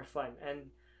 but it's more fun. And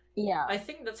Yeah. I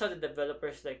think that's how the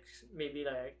developers like maybe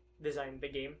like design the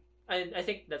game, and I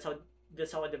think that's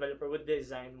how a developer would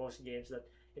design most games. That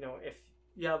if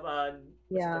you have what's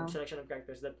the term, Yeah. selection of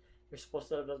characters that you're supposed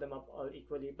to level them up all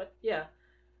equally. But yeah,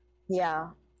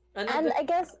 Yeah. And another I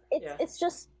guess yeah. it's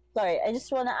just sorry, I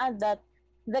just want to add that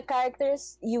the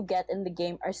characters you get in the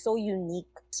game are so unique.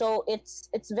 So it's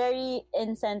very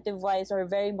incentive wise or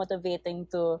very motivating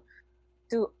to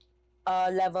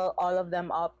level all of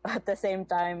them up at the same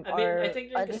time, I mean, I or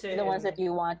think rin at least kasi the ones in that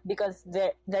you want, because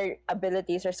their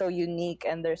abilities are so unique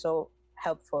and they're so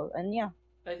helpful. And yeah.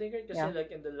 I think rin kasi Yeah. like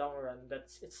in the long run,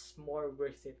 it's more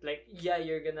worth it. Like yeah,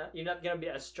 you're not gonna be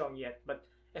as strong yet, but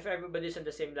if everybody's on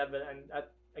the same level and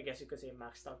at I guess you could say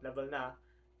maxed out level na,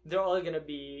 they're all gonna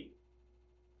be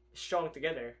strong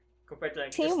together compared to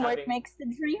like just Teamwork having makes the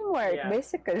dream work, yeah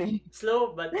basically.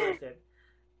 slow but worth it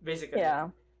basically.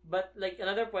 Yeah. But like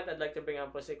another point I'd like to bring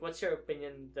up was like, what's your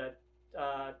opinion that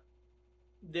uh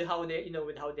how they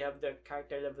with how they have the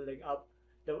character leveling up,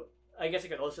 the I guess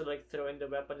you could also like throw in the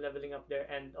weapon leveling up there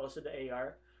and also the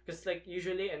AR, because like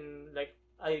usually in like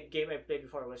a game I played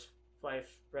before was five,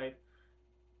 right?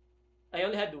 I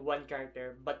only had one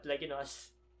character, but like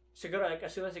as siguro like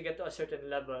as soon as I get to a certain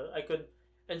level, I could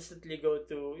instantly go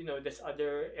to this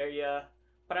other area.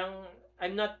 Parang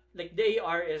I'm not like the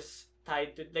AR is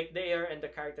tied to like the AR and the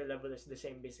character level is the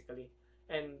same basically,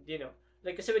 and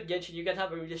like kasi with Genshin you can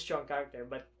have a really strong character,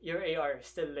 but your AR is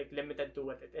still like limited to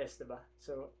what it is, diba?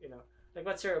 So like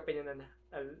what's your opinion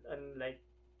on like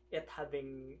it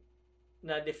having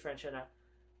na differential na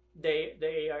the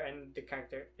AR and the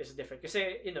character is different.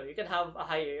 Kasi, you can have a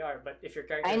high AR, but if your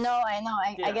character I is, know, I know.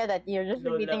 I get it. You're just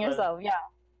low repeating level, yourself. Yeah.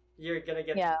 you're gonna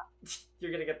get Yeah.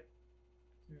 you're gonna get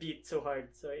beat so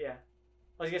hard. So yeah.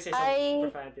 I was gonna say some I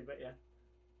profanity, but yeah.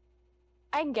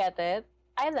 I get it.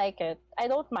 I like it.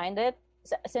 I don't mind it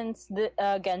since the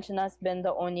Genshin has been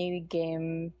the only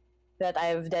game that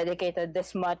I've dedicated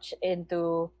this much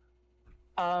into,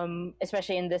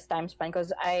 especially in this time span,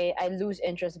 because I lose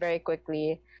interest very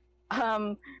quickly.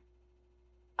 Um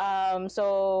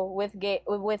so with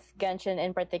Genshin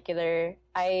in particular,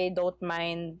 I don't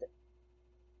mind.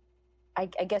 I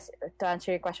guess to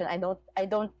answer your question, I don't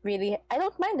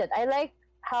mind it. I like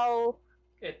how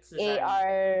It's designed.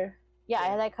 AR, yeah,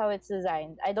 I Yeah. like how it's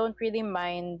designed. I don't really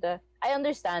mind. I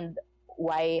understand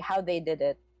how they did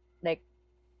it, like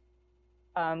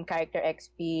character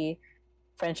XP,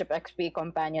 friendship XP,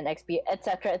 companion XP,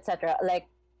 etc., etc. Like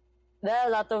there are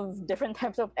a lot of different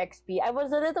types of XP. I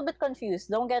was a little bit confused.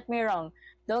 Don't get me wrong.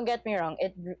 Don't get me wrong.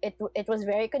 It was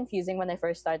very confusing when I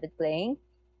first started playing,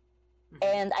 Mm-hmm.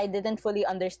 and I didn't fully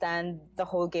understand the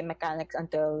whole game mechanics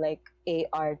until like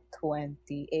AR 20,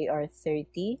 AR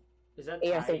 30, Is that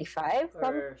AR high 35.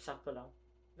 or sakto lang?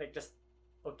 Like just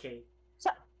okay.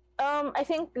 So, I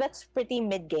think that's pretty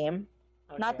mid game,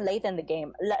 not Okay. late in the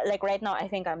game. Like right now, I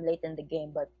think I'm late in the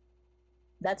game, but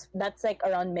that's like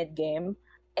around mid game,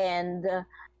 and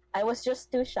I was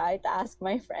just too shy to ask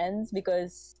my friends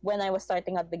because when I was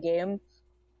starting up the game,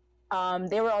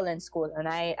 they were all in school, and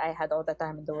I had all the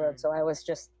time in the world, so I was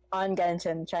just on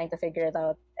Genshin trying to figure it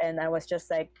out, and I was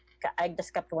just like, I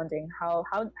just kept wondering how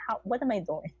what am I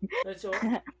doing? So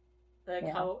like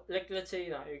Yeah. how like let's say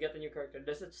you get a new character.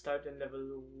 Does it start in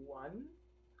level 1?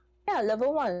 Yeah,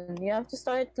 level 1. You have to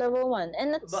start level 1,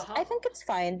 and But I think it's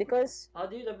fine because how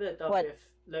do you level it up what if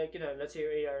like let's say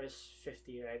your AR is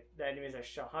 50, right? The enemies are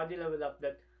strong. How do you level up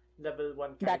that level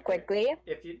 1 that character? quickly.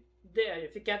 If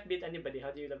you can't beat anybody,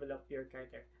 how do you level up your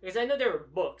character? Because I know there were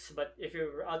books, but if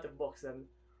you're out of books, then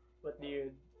what do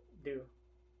you do?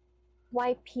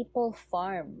 Why people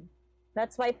farm?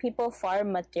 That's why people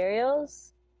farm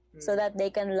materials so Hmm. that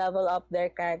they can level up their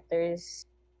characters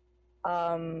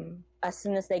as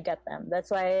soon as they get them. That's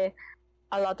why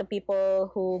a lot of people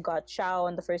who got Shao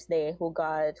on the first day, who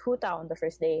got Hu Tao on the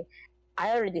first day,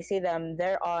 I already see them.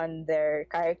 They're on their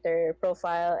character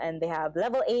profile and they have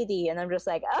level 80, and I'm just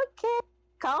like, okay,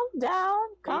 calm down,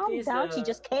 80 calm is down. She the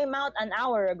just came out an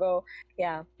hour ago.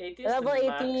 Yeah, 80 is the level 80.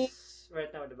 max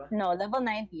right now, diba? No, level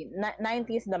 90.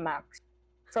 90 is the max,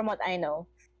 from what I know.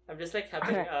 I'm just like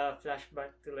having a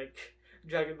flashback to like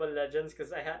Dragon Ball Legends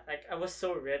because I was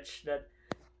so rich that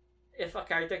if a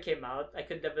character came out, I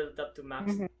could level it up to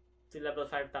max Mhm. to level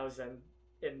 5,000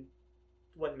 in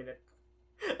 1 minute.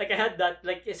 Like I had that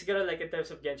like it's gonna like in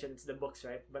terms of Genshin, it's the books,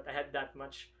 right? But I had that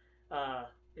much I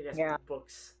guess Yeah,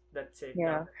 books that say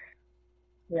yeah, that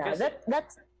yeah.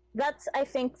 because That's I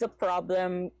think the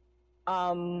problem.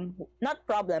 Not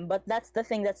problem, but that's the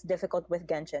thing that's difficult with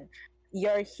Genshin.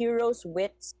 Your hero's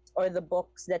wits or the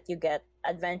books that you get,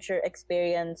 adventure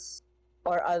experience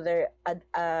or the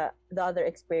other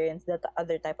experience, that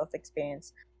other type of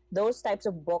experience. Those types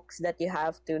of books that you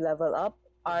have to level up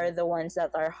are the ones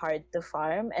that are hard to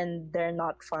farm, and they're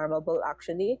not farmable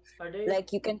actually. Are they?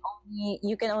 Like you can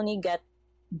only get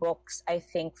books, I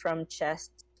think, from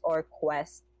chests or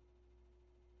quests,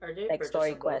 Are they like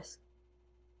story purchasable? quests.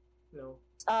 No.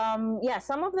 Yeah,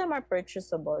 some of them are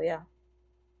purchasable, yeah,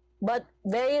 but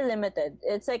very limited.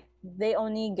 It's like they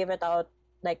only give it out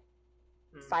like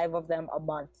Mm. 5 of them a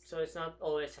month. So it's not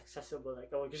always accessible. Like,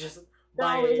 oh, you just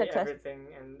Not always buy accessible. everything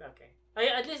and okay.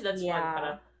 At least that's fun.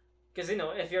 Yeah, Because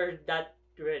if you're that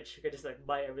rich, you could just like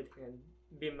buy everything and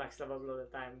be max level all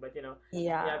the time. But you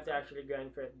yeah, have to actually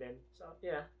grind for it then. So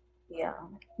yeah. yeah.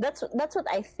 That's what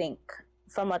I think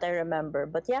from what I remember.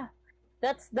 But yeah,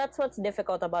 that's what's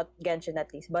difficult about Genshin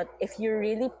at least. But if you're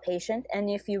really patient and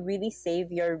if you really save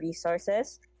your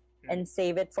resources and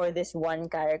save it for this one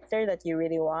character that you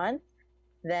really want,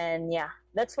 then yeah.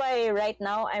 That's why right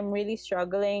now I'm really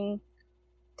struggling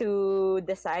to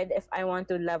decide if I want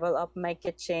to level up my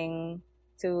Kitching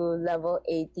to level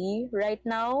 80 right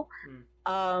now.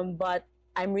 But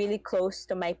I'm really close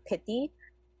to my pity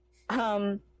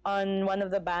on one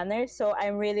of the banners. So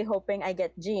I'm really hoping I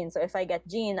get Jean. So if I get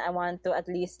Jean, I want to at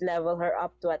least level her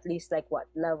up to at least like what,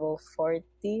 level 40?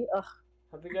 Ugh,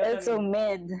 Have you that's so gotten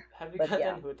mid. Have you But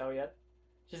yeah. gotten Hu Tao yet?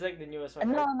 She's like the newest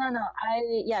one, No, right? no, no.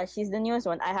 Yeah, she's the newest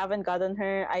one. I haven't gotten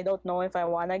her. I don't know if I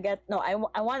wanna get. No,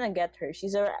 I wanna get her.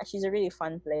 She's a really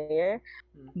fun player,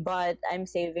 but I'm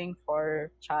saving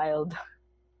for child.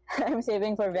 I'm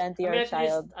saving for Venti I or mean,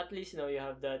 child. at least you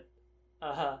have that.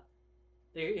 Uh,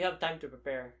 you have time to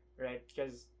prepare, right?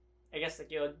 Because I guess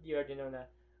like you already know that.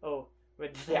 Oh,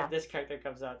 when Yeah. this character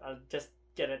comes out, I'll just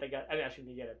get it. I mean, I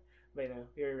shouldn't get it, but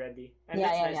you're ready, and Yeah,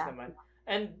 that's yeah, nice, yeah. naman.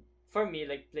 And for me,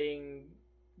 like playing,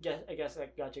 I guess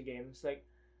like gacha games, like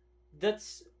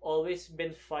that's always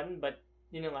been fun, but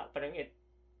nga, parang it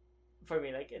for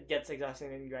me like it gets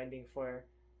exhausting and grinding for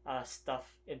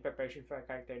stuff in preparation for a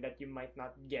character that you might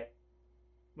not get.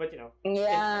 But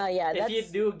Yeah, yeah. if you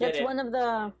do get That's it, one of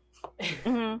the.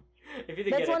 Mhm. if you do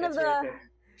That's get it, one of it's worth the.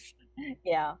 it.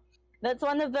 Yeah, that's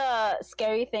one of the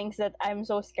scary things that I'm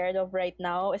so scared of right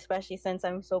now, especially since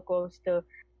I'm so close to.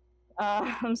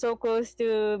 I'm so close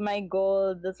to my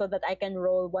goal so that I can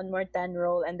roll one more 10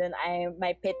 roll and then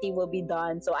my pity will be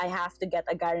done. So I have to get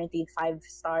a guaranteed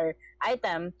 5-star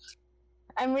item.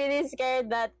 I'm really scared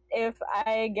that if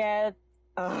I get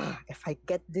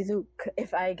Diluc,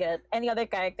 if I get any other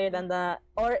character than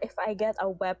or if I get a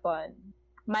weapon.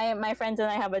 My friends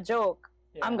and I have a joke.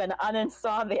 Yeah. I'm gonna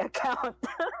uninstall the account.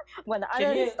 I'm gonna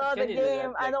Can you- uninstall can the you do that?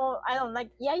 game. Like, I don't like.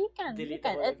 Yeah, you can. You delete the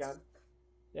can. whole It's account.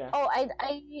 Yeah. Oh,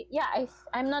 yeah,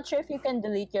 I'm not sure if you can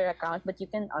delete your account, but you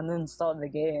can uninstall the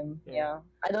game. Yeah. Yeah,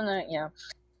 I don't know. Yeah,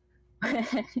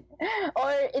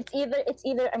 or it's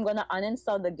either I'm gonna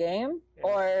uninstall the game Yeah.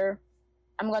 or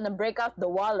I'm gonna break out the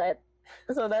wallet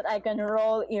so that I can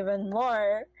roll even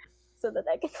more, so that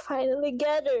I can finally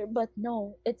get her. But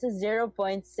no, it's a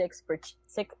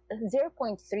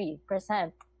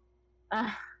 0.3%.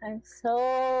 I'm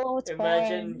so torn.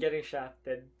 Imagine getting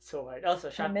shafted so hard. Also,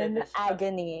 I'm shafted in is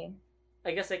agony.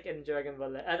 I guess like in Dragon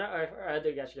Ball, or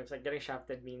other gacha games, like getting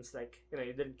shafted means like you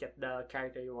didn't get the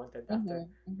character you wanted after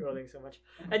rolling so much.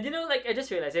 And like I just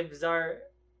realized if Zar,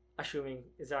 assuming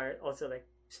Zar also like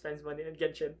spends money on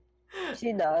Genshin.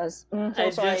 She does. So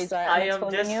sorry, Zara. I I'm am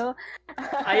exposing just you.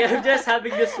 I am just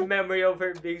having this memory of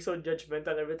her being so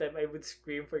judgmental every time I would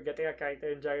scream for getting a character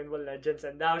in Dragon Ball Legends,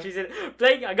 and now she's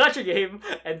playing a gacha game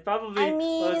and probably I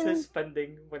mean- also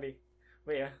spending money.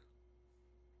 But yeah,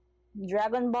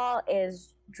 Dragon Ball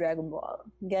is Dragon Ball.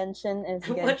 Genshin is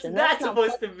Genshin. what's that Let's not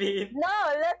supposed put- to mean? No,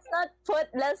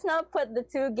 let's not put the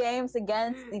two games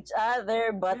against each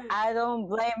other. But I don't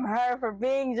blame her for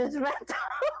being judgmental.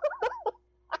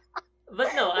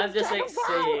 But no, I'm It's just like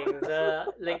Dragon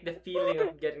Ball. saying the feeling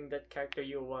of getting that character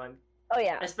you want, Oh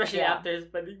yeah, especially yeah. after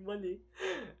spending money.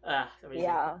 Amazing.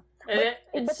 Yeah.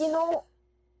 And But you know,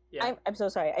 yeah. I'm so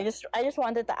sorry. I just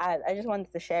wanted to add. I just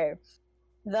wanted to share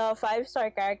the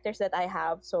 5-star characters that I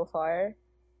have so far.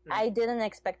 I didn't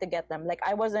expect to get them. Like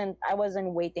I wasn't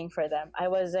waiting for them. I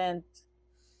wasn't,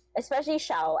 especially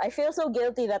Xiao. I feel so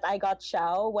guilty that I got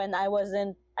Xiao when I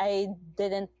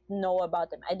didn't know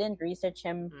about him. I didn't research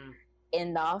him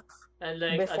enough. And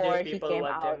like before other he people came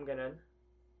want out. him, ganun.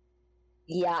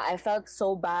 Yeah, I felt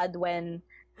so bad when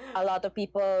a lot of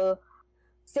people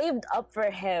saved up for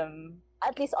him,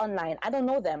 at least online. I don't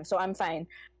know them, so I'm fine.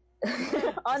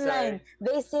 Online,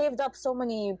 they saved up so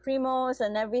many primos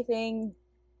and everything,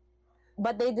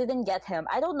 but they didn't get him.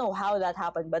 I don't know how that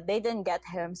happened, but they didn't get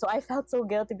him. So I felt so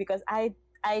guilty because I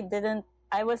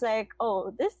was like,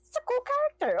 oh, this is a cool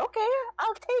character. Okay,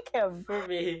 I'll take him. For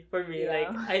me, like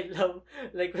Yeah. I love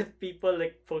like when people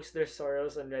like post their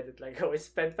sorrows on Reddit, like oh I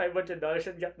spent $500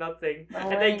 and got nothing, Oh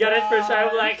and I my got it for sure.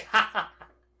 I'm god. like,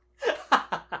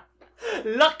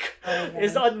 luck Oh my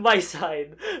is god. on my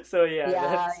side. So yeah, Yeah,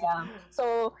 that's yeah.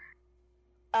 So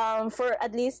for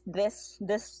at least this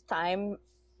time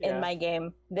in yeah. my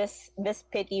game, this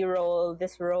pity role,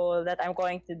 this role that I'm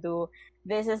going to do,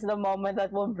 this is the moment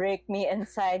that will break me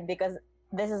inside because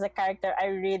this is a character I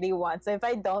really want. So if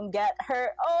I don't get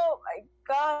her, oh my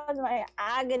god, my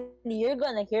agony, you're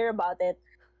gonna hear about it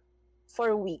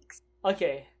for weeks.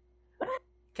 Okay,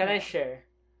 can I Yeah. share?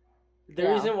 The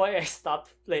Yeah. reason why I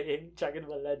stopped playing Dragon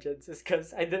Ball Legends is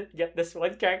because I didn't get this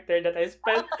one character that I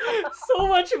spent so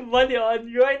much money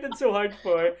on, grinded so hard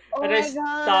for, Oh and I my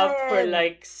stopped for god.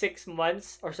 like 6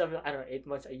 months or something. I don't know, 8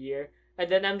 months, a year.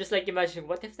 And then I'm just like imagining,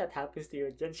 what if that happens to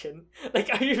you in Genshin? Like,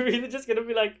 are you really just gonna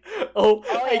be like, oh,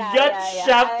 Oh I yeah, got yeah, yeah.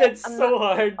 shafted I'm not. so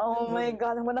hard? Oh my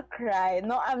god, I'm gonna cry.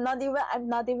 No, I'm not even.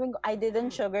 I'm not even. I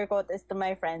didn't sugarcoat this to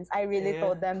my friends. I really Yeah.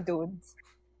 told them, dudes,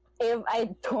 if I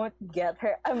don't get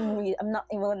her, I'm not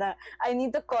even gonna. I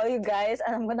need to call you guys,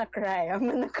 and I'm gonna cry. I'm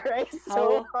gonna cry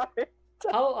so How hard.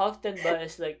 how often ba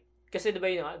is like, kasi diba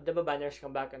you know, diba banners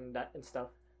come back and that and stuff.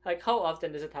 Like how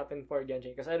often does it happen for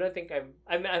Genshin? Because I don't think I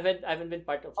haven't been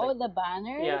part of Oh, like the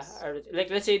yeah, banners. or, like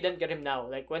let's say you don't get him now.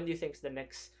 Like when do you think's the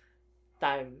next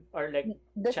time or like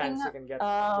The thing, chance you can get this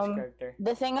um, character?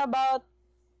 the thing about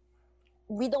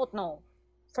we don't know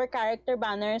for character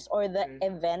banners or the Mm.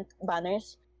 event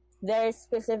banners. They're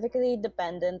specifically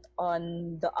dependent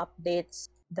on the updates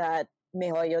that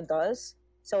MiHoYo does.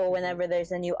 So Mhm. whenever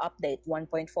there's a new update,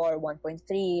 1.4,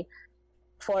 1.3,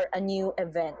 for a new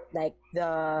event like the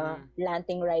Mm.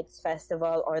 Lanting Rights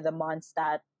Festival or the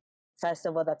Mondstadt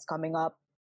Festival that's coming up,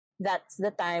 that's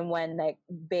the time when like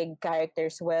big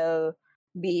characters will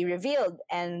be revealed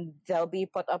and they'll be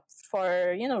put up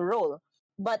for role.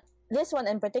 But this one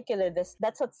in particular, this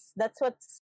that's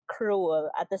what's cruel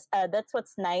at this that's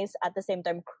what's nice at the same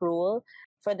time cruel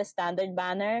for the standard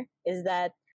banner is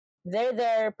that they're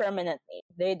there permanently,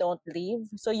 they don't leave,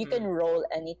 so you can Mm. roll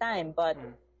anytime, but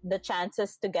Mm. the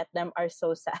chances to get them are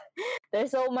so sad. They're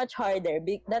so much harder.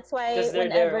 That's why Because they're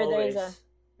there whenever there's a always,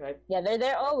 right? yeah, they're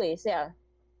there always, yeah.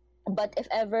 But if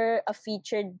ever a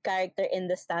featured character in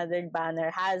the standard banner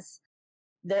has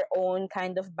their own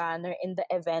kind of banner in the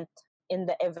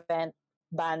event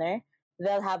banner,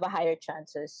 they'll have a higher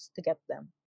chances to get them.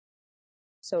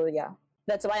 So yeah,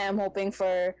 that's why I'm hoping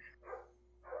for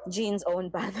Jean's own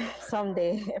banner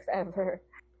someday, if ever.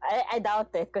 I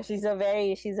doubt it because she's a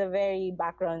very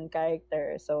background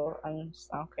character. So I'm just,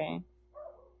 okay,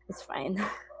 it's fine.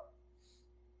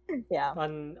 Yeah,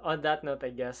 On that note, I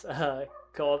guess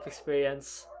co-op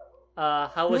experience.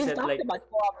 How was we've it talked like? about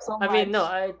co-op so I mean, no,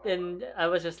 much. I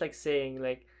was just like saying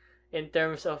like, in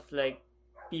terms of like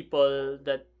people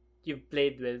that you've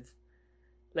played with,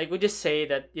 like would you say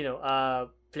that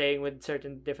playing with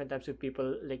certain different types of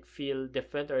people like feel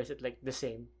different, or is it like the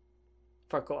same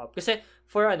for co-op? Kasi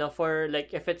for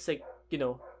like if it's like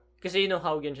kasi you know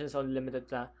how Genshin's only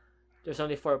limited na there's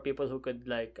only four people who could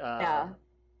like Yeah,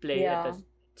 play at a yeah.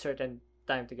 certain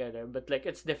time together, but like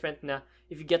it's different na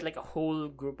if you get like a whole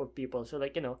group of people. So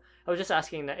like I was just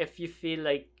asking na if you feel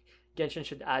like Genshin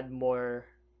should add more,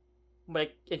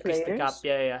 like increase the cap, Players.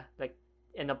 yeah, like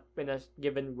in a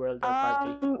given world or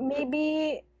party.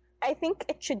 Maybe I think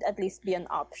it should at least be an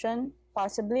option,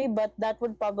 possibly, but that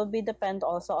would probably depend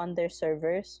also on their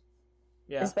servers,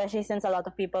 Yeah. especially since a lot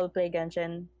of people play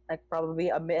Genshin, like probably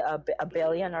a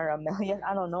billion or a million,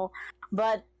 I don't know.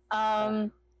 But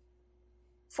Yeah.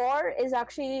 4 is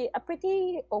actually a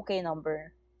pretty okay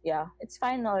number. Yeah, it's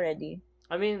fine already.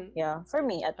 I mean, Yeah, for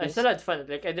me at I still least. had fun.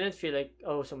 Like I didn't feel like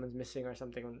someone's missing or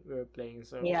something when we were playing.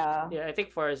 So Yeah, yeah, I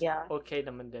think four is yeah, okay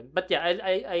naman din. But yeah,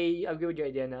 I agree with your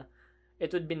idea na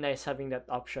it would be nice having that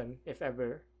option if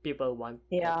ever people want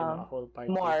like yeah. a whole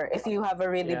party. More if you have a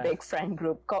really Yeah. big friend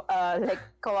group. Like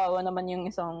kawawa naman yung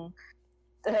isang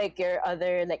like your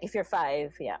other, like if you're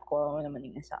 5, yeah, kawawa naman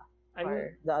yung isa I mean,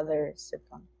 or the other sit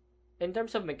on. in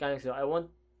terms of mechanics though, I won't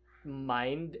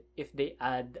mind if they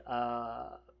add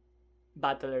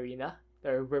battle arena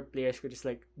or where players could just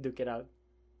like duke it out.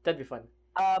 That'd be fun.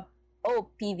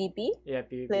 PvP, Yeah,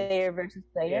 PvP. player versus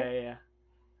player. Yeah, yeah.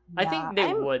 I Yeah, think they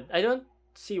I'm would. I don't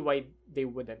see why they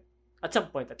wouldn't. At some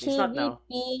point, at least. Not now.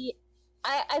 PvP.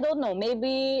 I don't know.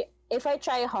 Maybe if I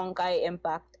try Honkai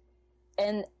Impact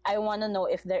and I want to know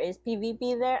if there is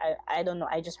PvP there. I don't know.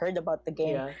 I just heard about the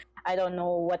game. Yeah. I don't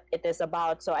know what it is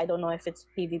about, so I don't know if it's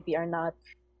PvP or not.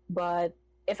 But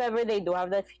if ever they do have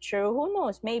that feature, who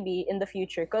knows? Maybe in the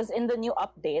future, because in the new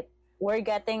update, we're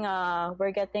getting a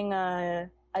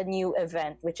new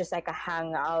event, which is like a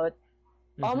hangout,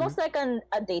 almost like a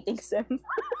dating sim.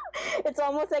 It's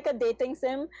almost like a dating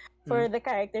sim for the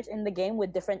characters in the game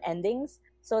with different endings.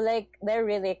 So like they're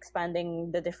really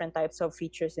expanding the different types of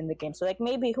features in the game. So like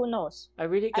maybe who knows? I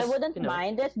wouldn't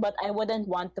mind it, but I wouldn't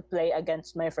want to play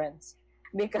against my friends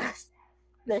because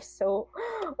they're so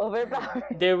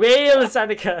overpowered. They're whales,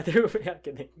 Anika. They're whales.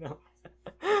 Kidding. No.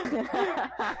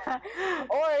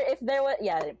 Or if there was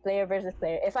player versus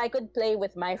player, if I could play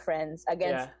with my friends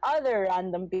against other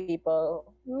random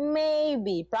people,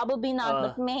 maybe, probably not,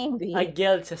 but maybe a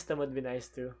guild system would be nice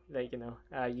too. Like you.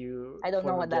 I don't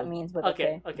know what that means, but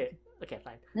okay,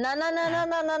 fine. No,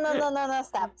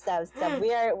 stop. This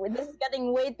is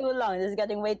getting way too long.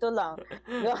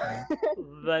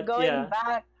 But going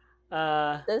back,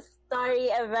 the story,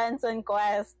 events, and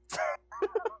quests.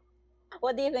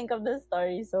 What do you think of the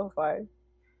story so far?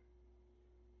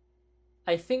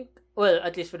 I think, well,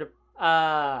 at least for the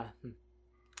I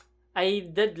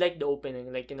did like the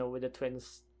opening, like with the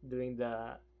twins doing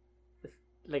the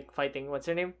like fighting. What's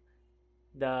her name?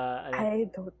 I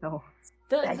don't know.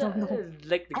 I don't know.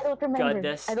 Like the I don't remember.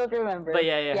 goddess. I don't remember. But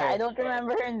yeah. I don't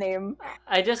remember her name.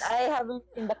 I haven't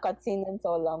seen the cutscene in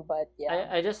so long, but yeah.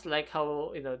 I just like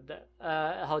how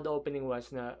how the opening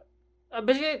was na.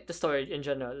 Basically the story in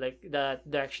general, like the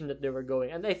direction that they were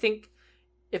going, and I think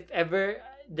if ever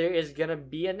there is gonna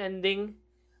be an ending,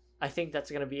 I think that's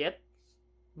gonna be it.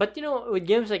 But with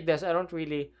games like this, I don't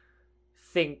really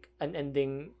think an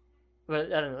ending. Well,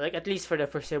 I don't know, like at least for the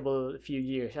foreseeable few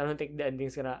years, I don't think the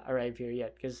ending's gonna arrive here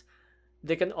yet, because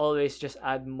they can always just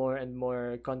add more and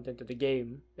more content to the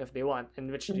game if they want,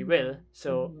 and which they will.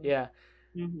 So yeah.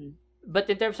 But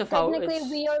in terms of technically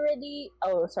we already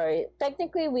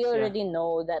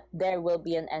know that there will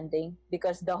be an ending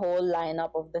because the whole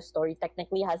lineup of the story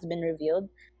technically has been revealed.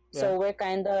 So we're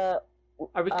kind of,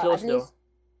 are we close though?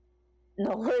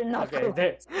 No, we're not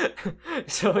close.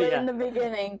 So we're in the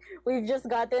beginning. We've just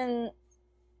gotten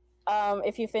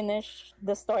if you finish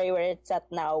the story where it's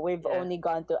at now, we've only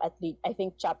gone to at least I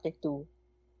think chapter 2,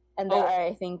 and there are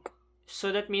I think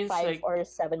so that means 5 or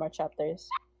 7 more chapters.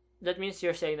 That means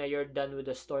you're saying that you're done with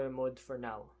the story mode for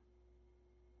now.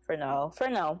 For now.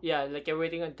 Yeah, like you're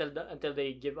waiting until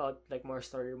they give out like more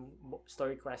story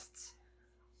quests.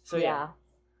 So yeah.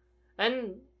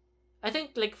 And I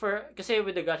think like because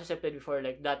with the gachas I played before,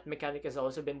 like that mechanic has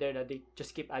also been there, that they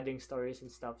just keep adding stories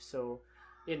and stuff. So,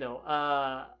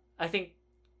 I think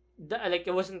like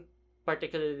it wasn't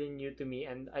particularly new to me,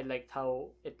 and I liked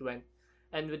how it went.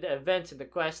 And with the events and the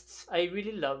quests, I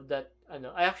really love that.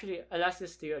 I'll ask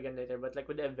this to you again later, but like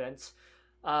with the events,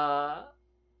 I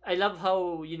love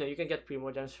how you can get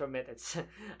Primogems from it. It's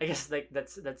I guess like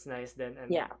that's nice then.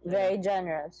 And very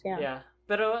generous. Yeah.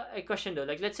 Pero a question though,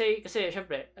 like let's say, kasi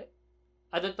syempre,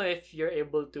 I don't know if you're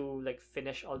able to like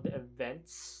finish all the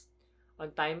events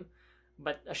on time,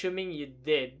 but assuming you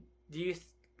did,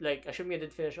 assuming you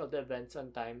did finish all the events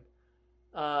on time,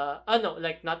 no,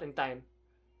 like not in time.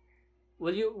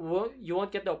 You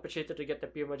won't get the opportunity to get the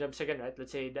Primogems again, right?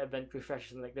 Let's say the event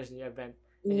refreshes and like there's a new event.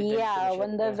 Yeah,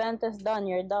 when the event is done,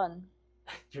 you're done.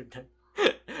 You're done.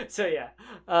 So yeah,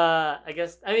 I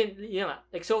guess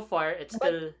like so far it's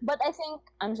still. But I think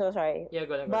I'm so sorry. Yeah,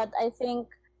 go ahead. But I think,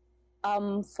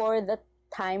 for the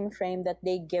time frame that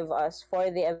they give us for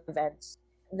the events,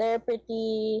 they're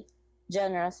pretty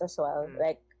generous as well.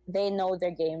 Like they know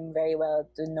their game very well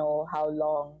to know how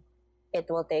long it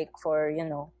will take for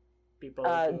people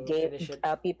to finish it.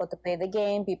 People to play the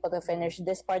game, people to finish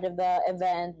this part of the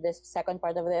event, this second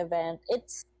part of the event.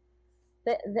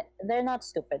 They're not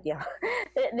stupid, yeah.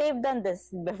 They've done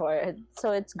this before, so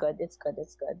it's good.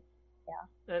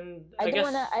 Yeah. And I guess,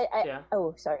 wanna. yeah.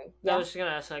 Oh, sorry. Yeah. I was just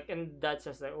gonna ask, like, in that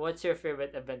sense, like, what's your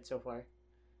favorite event so far?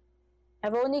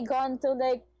 I've only gone to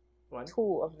like 1?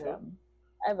 2 of them.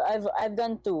 I've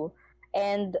done 2,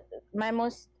 and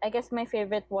my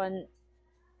favorite one.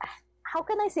 How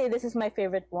can I say this is my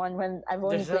favorite one when I've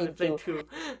only played 2?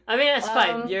 I mean, that's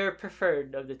fine. You're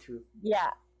preferred of the 2.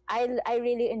 Yeah, I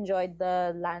really enjoyed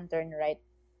the Lantern Rite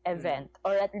event,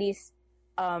 or at least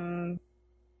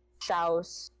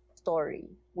Xiao's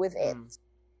story with it,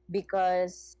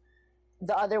 because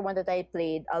the other one that I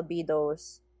played,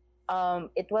 Albedo's,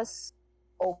 it was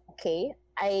okay.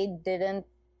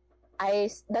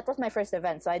 That was my first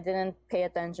event, so I didn't pay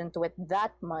attention to it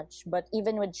that much. But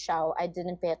even with Xiao, I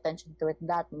didn't pay attention to it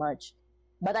that much.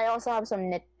 But I also have some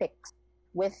nitpicks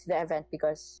with the event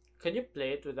because. Can you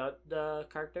play it without the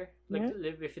character? Like,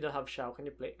 if you don't have Xiao, can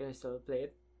you still play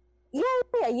it?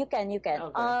 Yeah, you can. Okay.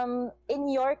 In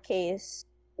your case,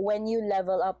 when you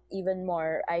level up even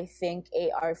more, I think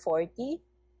AR40,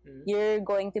 Mm. you're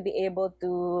going to be able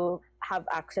to have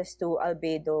access to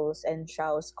Albedo's and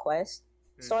Shao's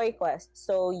story quest.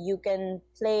 So you can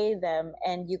play them,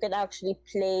 and you can actually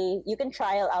play. You can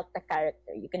trial out the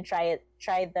character. You can try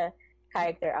the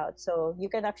character out. So you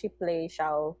can actually play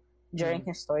Shao during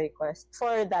his story quest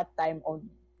for that time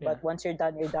only. Yeah. But once you're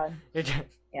done, you're done.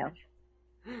 Yeah.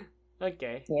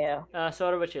 Okay. Yeah. So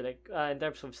what about you? Like, in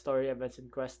terms of story events and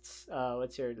quests,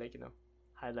 what's your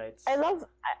highlights? I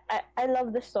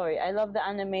love the story. I love the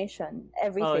animation. Oh,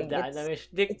 Everything. the It's animation.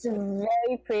 it's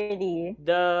very pretty.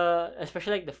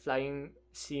 Especially like the flying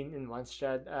scene in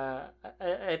Mondstadt.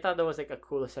 I thought that was like a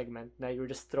cool segment. Now you were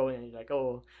just thrown in, like,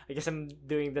 oh, I guess I'm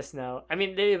doing this now. I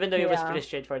mean, even though it was Yeah. pretty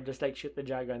straightforward, just like shoot the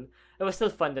dragon, it was still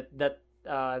fun that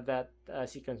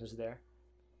sequence was there.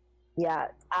 Yeah.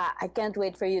 I can't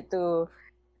wait for you to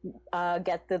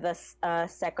get to the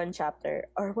second chapter.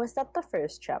 Or was that the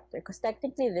first chapter? Because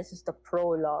technically this is the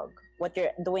prologue. What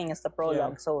you're doing is the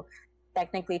prologue. Yeah. So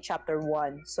technically chapter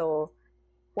 1. So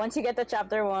once you get to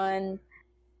chapter 1,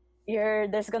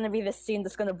 there's gonna be this scene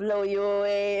that's gonna blow you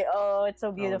away. Oh, it's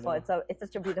so beautiful. no. It's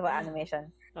such a beautiful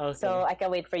animation. Okay. So I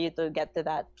can't wait for you to get to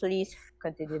that. Please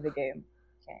continue the game.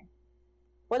 Okay.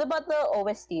 What about the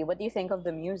OST? What do you think of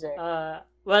the music?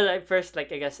 Well, I first, I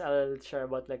guess I'll share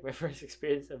about like my first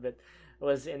experience of it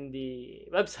was in the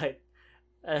website.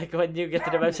 Like when you get to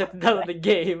the website and download the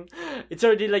game, it's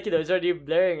already it's already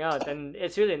blaring out, and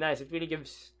it's really nice. It really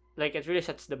gives it really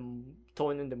sets the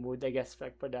tone and the mood, I guess,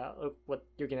 like for what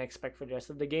you're gonna expect for the rest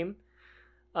of the game.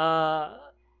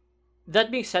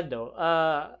 That being said, though,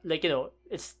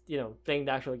 it's playing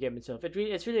the actual game itself.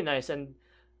 It's really nice and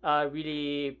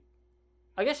really,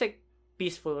 I guess, like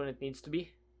peaceful when it needs to be,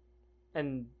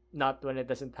 and not when it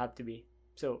doesn't have to be.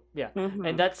 So yeah,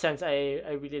 in that sense, I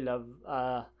really love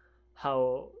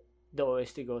how the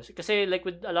OST goes. Because like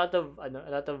with a lot of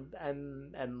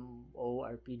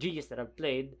MMORPGs that I've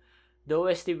played, the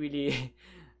OST really,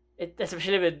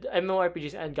 especially with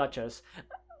MMORPGs and gachas,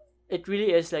 it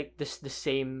really is like the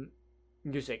same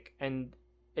music, and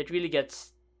it really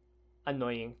gets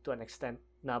annoying to an extent.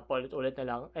 Na paulit-ulit na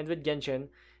lang. And with Genshin,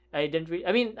 I didn't really.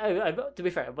 I mean, to be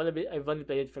fair, I've only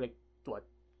played it for like what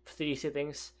 3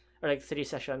 sittings or like 3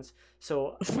 sessions.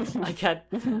 So I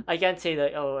can't say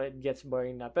that it gets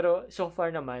boring na. Pero so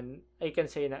far naman, I can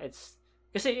say na it's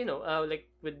kasi like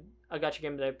with a gacha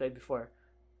game that I played before.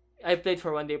 I played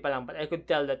for 1 day pa lang, but I could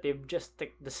tell that they've just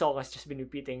the song has just been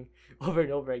repeating over and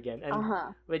over again.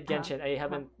 And with Genshin, I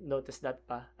haven't noticed that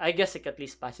pa. I guess like at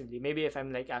least passively. Maybe if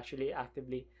I'm like actually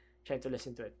actively trying to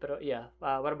listen to it. But yeah,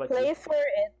 what about Play you? for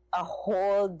it a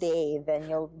whole day, then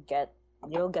you'll get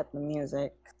the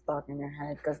music stuck in your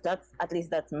head. Because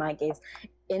that's my case.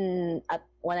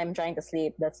 When I'm trying to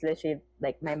sleep, that's literally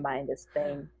like my mind is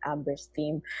playing Amber's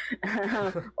theme,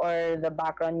 or the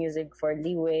background music for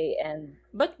Leeway, and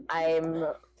But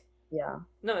yeah.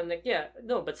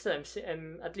 No, but still,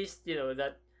 I'm at least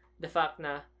that the fact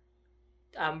na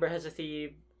Amber has a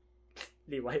theme.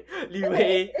 Leeway.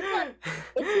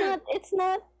 It's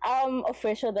not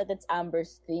official that it's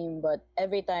Amber's theme, but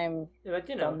every time But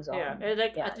comes on, and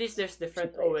at least there's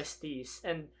different plays. OSTs,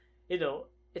 and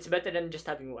it's better than just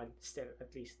having one. Still,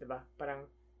 at least, diba? Parang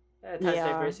it has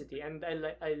diversity, and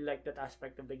I like that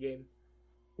aspect of the game.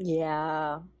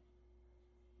 Yeah.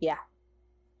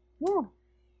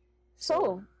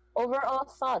 So,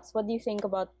 overall thoughts. What do you think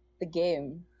about the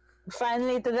game?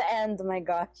 Finally to the end. Oh my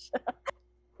gosh.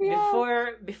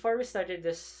 Before we started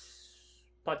this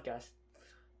podcast,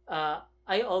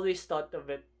 I always thought of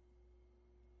it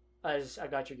as a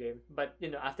gacha game, but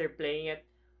after playing it,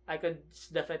 I could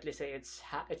definitely say it's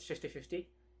 50-50.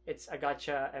 It's a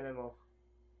gacha MMO.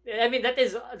 I mean that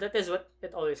is what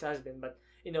it always has been, but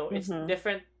it's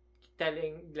different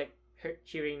telling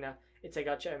hearing na it's a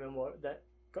gacha MMO that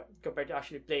compared to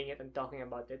actually playing it and talking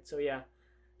about it. So yeah,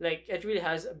 like it really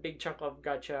has a big chunk of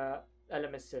gacha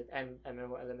elements to it and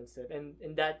MMO elements to it, and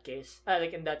in that case,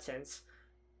 in that sense,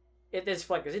 it is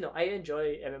fun because I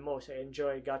enjoy MMOs, I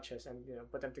enjoy gachas, and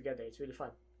put them together. It's really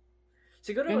fun.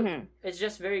 Siguro it's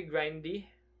just very grindy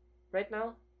right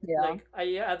now. Yeah. Like I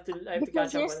have to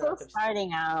because catch up you're on a still lot of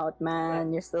starting out, man.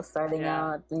 Right. You're still starting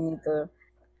out. You need to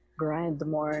grind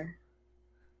more.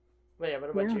 But yeah,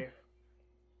 what about you?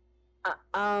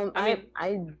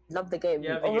 I love the game.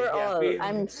 Yeah, the game, Overall,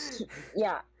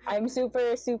 yeah. I'm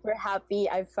super super happy.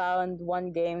 I found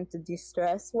one game to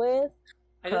de-stress with.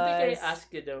 I don't think I 'cause-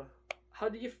 asked you though. How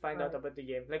did you find out about the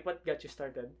game? Like, what got you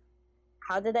started?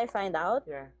 How did I find out?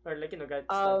 Yeah, or got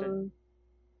started.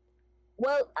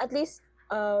 Well, at least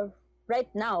right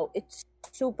now it's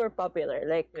super popular.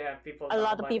 Like Yeah, people a talk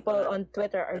lot of about it a people lot. on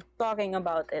Twitter are talking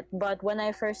about it. But when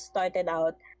I first started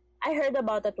out, I heard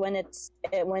about it when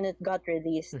it got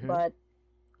released. Mm-hmm. But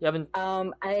You haven't.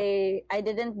 I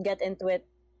didn't get into it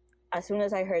as soon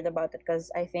as I heard about it because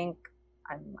I think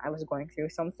I was going through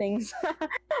some things,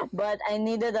 but I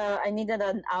needed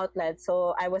an outlet.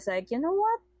 So I was like, you know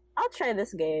what? I'll try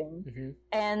this game. Mm-hmm.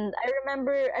 And I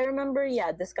remember,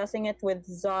 yeah, discussing it with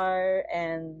Zar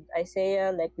and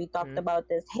Isaiah. Like we talked Mm. about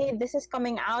this. Hey, this is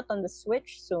coming out on the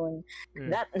Switch soon. Mm.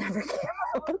 That never came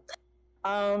out.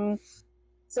 Um,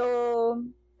 so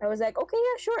I was like, okay,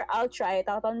 yeah, sure, I'll try it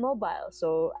out on mobile.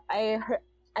 So I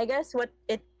guess what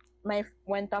it my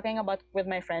when talking about with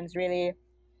my friends really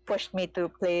pushed me to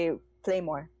play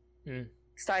more. Mm.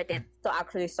 Start it.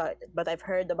 But I've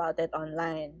heard about it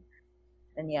online,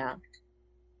 and yeah,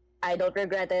 I don't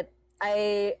regret it.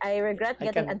 I regret I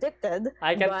getting can- addicted.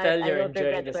 I can but tell I you're don't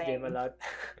enjoying regret this game a playing. lot.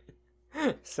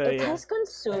 So It yeah. has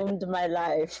consumed my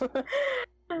life.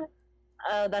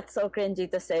 That's so cringy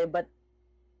to say, but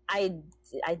I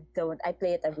I don't. I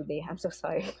play it every day. I'm so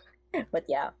sorry, but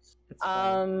yeah. It's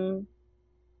fine.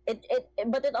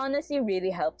 But it honestly really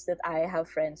helps that I have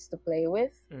friends to play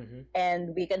with, Mm-hmm.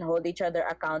 and we can hold each other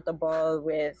accountable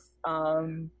with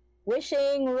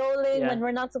wishing, rolling Yeah. when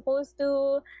we're not supposed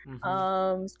to,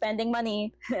 Mm-hmm. spending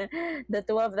money. The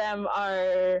two of them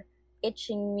are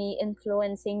itching me,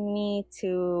 influencing me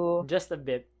to Just a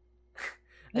bit.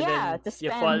 And yeah, then to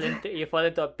spend. you fall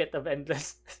into a pit of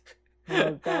endless.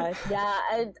 Oh gosh,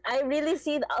 yeah, I really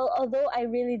see. Although I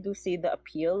really do see the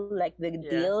appeal, like the Yeah.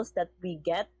 deals that we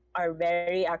get are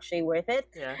very actually worth it.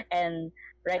 Yeah. And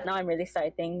right now, I'm really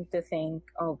starting to think,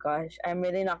 oh gosh, I'm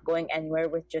really not going anywhere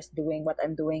with just doing what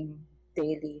I'm doing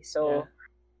daily. So Yeah.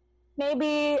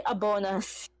 maybe a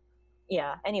bonus.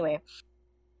 Yeah. Anyway,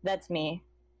 that's me.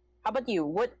 How about you?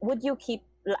 Would you keep?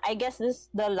 I guess this is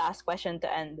the last question to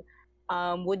end.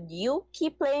 Would you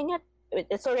keep playing it?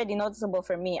 It's already noticeable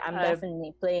for me. I'm I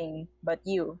definitely playing, but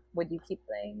would you keep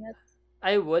playing it?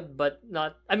 I would, but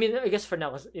not. I mean, I guess for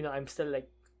now, 'cause, I'm still like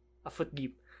a foot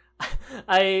deep.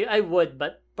 I would,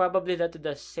 but probably not to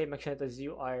the same extent as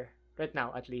you are right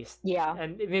now, at least. Yeah.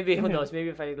 And maybe who Mhm. knows? Maybe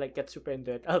if I like get super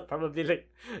into it, I'll probably like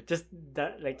just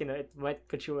that like it might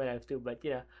consume my life too. But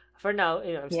for now,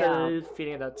 I'm Yeah. still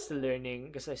feeling it out, still learning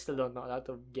because I still don't know a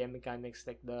lot of game mechanics.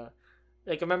 Like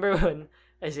remember when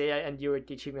Isaiah and you were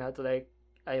teaching me how to like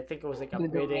I think it was like Do the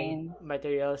upgrading main.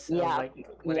 materials. I was Yeah. like,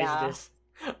 what is Yeah. this?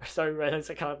 Sorry, Rylan's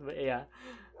account, but yeah.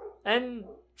 And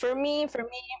For me,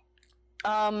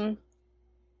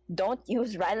 don't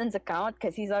use Ryland's account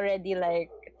because he's already like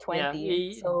yeah,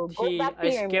 20. So go back to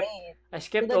your mate I so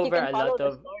skipped that you over can a follow lot the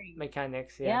of story.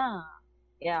 mechanics. Yeah. Yeah.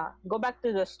 Yeah. Go back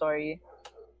to the story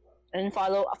and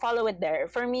follow it there.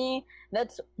 For me,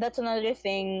 that's another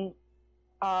thing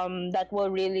that will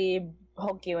really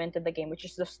hook you into the game, which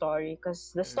is the story.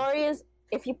 Because the story is,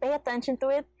 if you pay attention to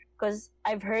it, because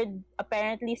I've heard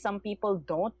apparently some people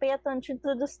don't pay attention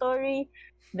to the story,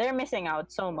 they're missing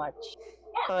out so much.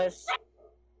 Because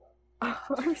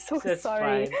I'm so So it's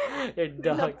sorry. fine. Your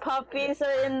The dog. puppies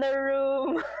are in the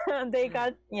room. They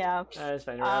got yeah. It's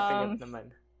fine. Wrapping up naman.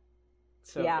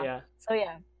 So yeah. yeah. So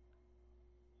yeah.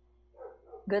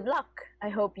 Good luck. I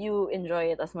hope you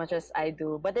enjoy it as much as I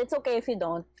do. But it's okay if you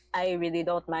don't. I really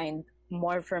don't mind.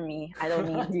 More for me. I don't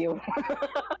need you.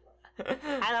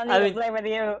 I don't need I to mean, play with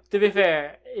you. to be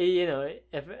fair,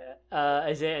 if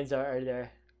Isaiah and Zara are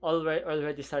there,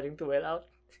 already starting to wail out.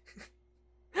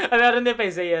 I mean, I don't know if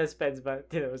Isaiah spends,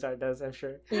 but Zara does, I'm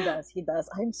sure. He does. He does.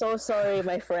 I'm so sorry,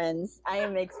 my friends. I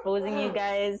am exposing you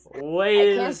guys. I can't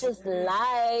Wails. just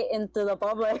lie into the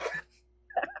public.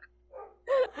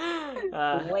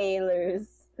 Whalers.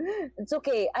 It's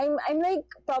okay. I'm like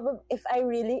probably if I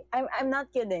really I'm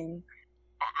not kidding.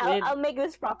 I'll make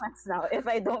this promise now. If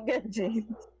I don't get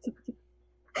Jane,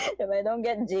 if I don't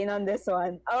get Jane on this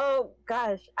one, oh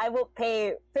gosh, I will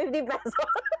pay 50 pesos.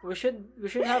 we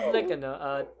should have like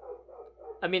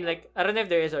I mean, like, I don't know if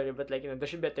there is already, but like, there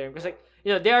should be a term because, like,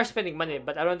 they are spending money,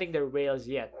 but I don't think they're whales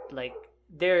yet. Like,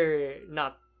 they're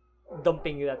not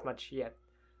dumping that much yet.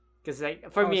 Because,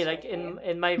 like, for me, like,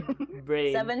 in my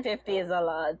brain, 750 is a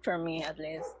lot for me at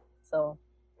least. So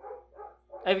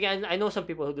I mean, I know some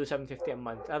people who do 750 a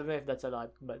month. I don't know if that's a lot,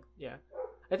 but yeah,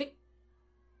 I think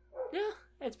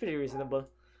it's pretty reasonable.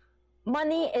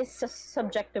 money is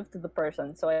subjective to the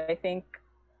person, so I think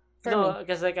for No, me,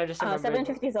 because like I just remembered.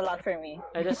 750 is a lot for me.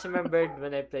 I just remembered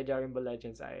when I played Dragon Ball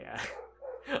Legends.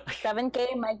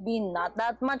 7K might be not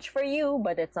that much for you,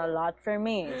 but it's a lot for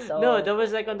me. So No, that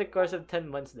was like on the course of 10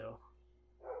 months though.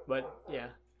 But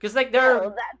yeah. Because like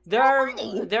Well, that's there no are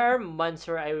money. there are months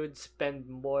where I would spend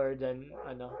more than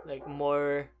like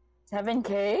more.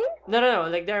 7K? No.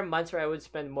 Like there are months where I would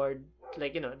spend more.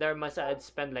 Like there are months I'd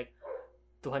spend like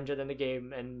 200 on the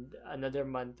game, and another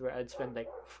month where I'd spend like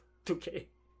 2K.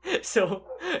 So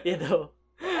I get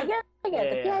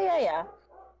yeah, it. yeah. Yeah.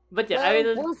 But yeah,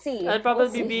 Well, we'll see. I'll We'll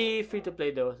probably see. be free to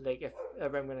play though. Like if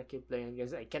ever I'm gonna keep playing,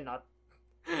 because I cannot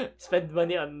spend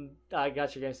money on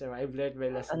gacha games anymore. I've learned my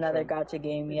lesson. Another from gacha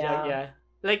game, Yeah, yeah. yeah.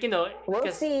 Like We'll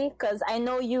because see, because I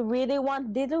know you really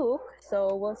want Diluc,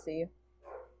 so we'll see.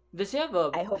 does he have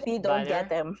a I hope you don't banner?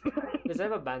 get him. Does he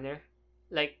have a banner?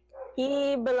 Like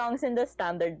He belongs in the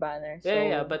standard banner, so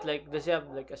yeah. But like, does he have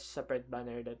like a separate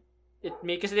banner that it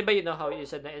me? Because you know how you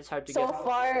said that it's hard to so get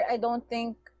far I don't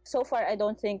think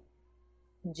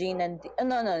Jean and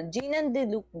Jean and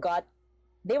Diluc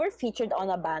they were featured on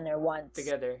a banner once.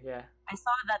 together. Yeah. I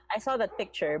saw that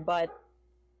picture, but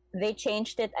they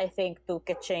changed it, I think, to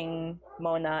Keqing,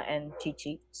 Mona, and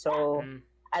Chi-Chi. So Mm.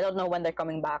 I don't know when they're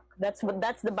coming back. That's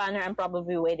the banner I'm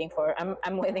probably waiting for.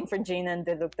 I'm waiting for Jean and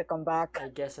Diluc to come back, I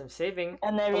guess I'm saving.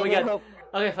 and I Oh my really God. hope.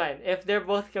 Okay, fine. If they're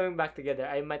both coming back together,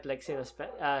 I might like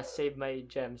save my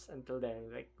gems until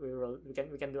then. Like we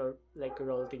can do like a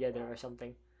roll together or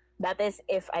something. That is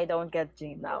if I don't get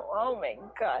Jean now. Oh my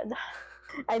god.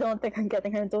 I don't think I'm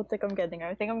getting her. I don't think I'm getting her.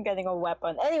 I think I'm getting a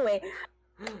weapon. Anyway,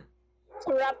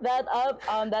 to wrap that up,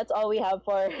 that's all we have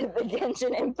for the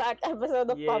Genshin Impact episode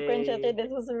of Popcorn Yay. Chatter. This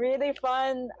was really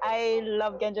fun. I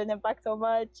love Genshin Impact so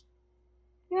much.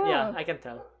 Yeah, I can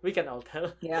tell. We can all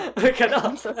tell. Yeah. We can all.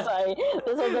 I'm so sorry.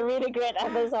 This was a really great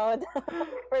episode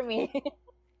for me.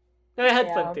 I had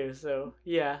Yeah. fun too. So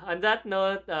yeah. On that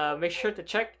note, make sure to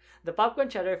check the Popcorn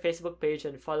Chatter Facebook page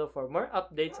and follow for more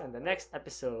updates on the next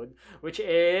episode, which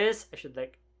is I should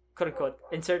like quote unquote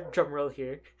insert drum roll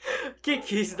here.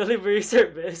 Kiki's Delivery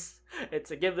Service. It's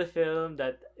a Ghibli film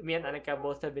that me and Anika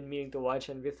both have been meaning to watch,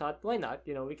 and we thought why not?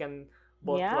 We can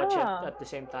both watch it Yeah. at the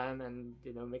same time and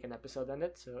make an episode on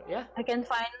it. So yeah. I can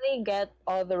finally get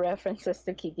all the references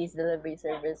to Kiki's Delivery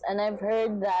Service, and I've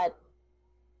heard that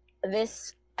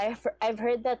I've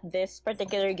heard that this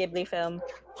particular Ghibli film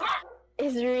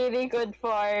is really good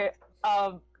for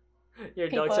Your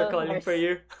dogs are People calling are for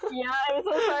you. yeah, I'm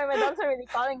so sorry, my dogs are really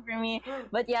calling for me.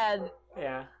 But yeah,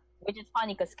 Yeah. which is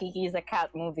funny because Kiki is a cat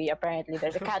movie. Apparently,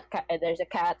 there's a there's a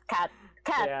cat.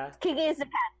 Yeah. Kiki is a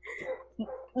cat.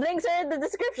 Links are in the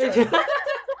description.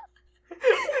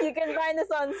 You can find us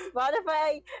on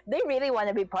Spotify. They really want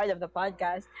to be part of the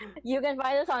podcast. You can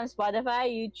find us on Spotify,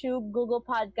 YouTube, Google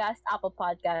Podcast, Apple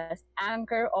Podcast,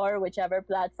 Anchor, or whichever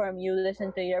platform you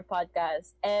listen to your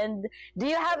podcast. And do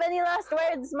you have any last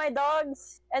words, my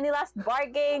dogs? Any last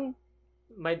barking?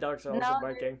 My dogs are also No.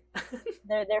 barking.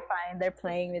 They're fine. They're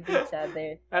playing with each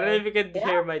other. I don't know if you can Yeah.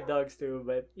 hear my dogs too,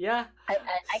 but yeah.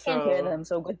 I can't hear So- them,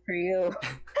 so good for you.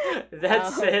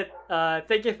 That's Wow. it.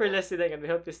 Thank you for listening, and we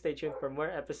hope to stay tuned for more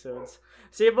episodes.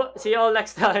 See you all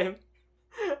next time.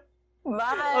 I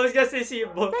Bye. was gonna say see you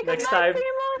both Say next goodnight, time.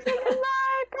 Primo. Say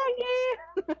goodnight, Peggy.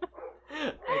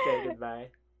 Okay, goodbye.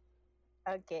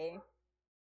 Okay.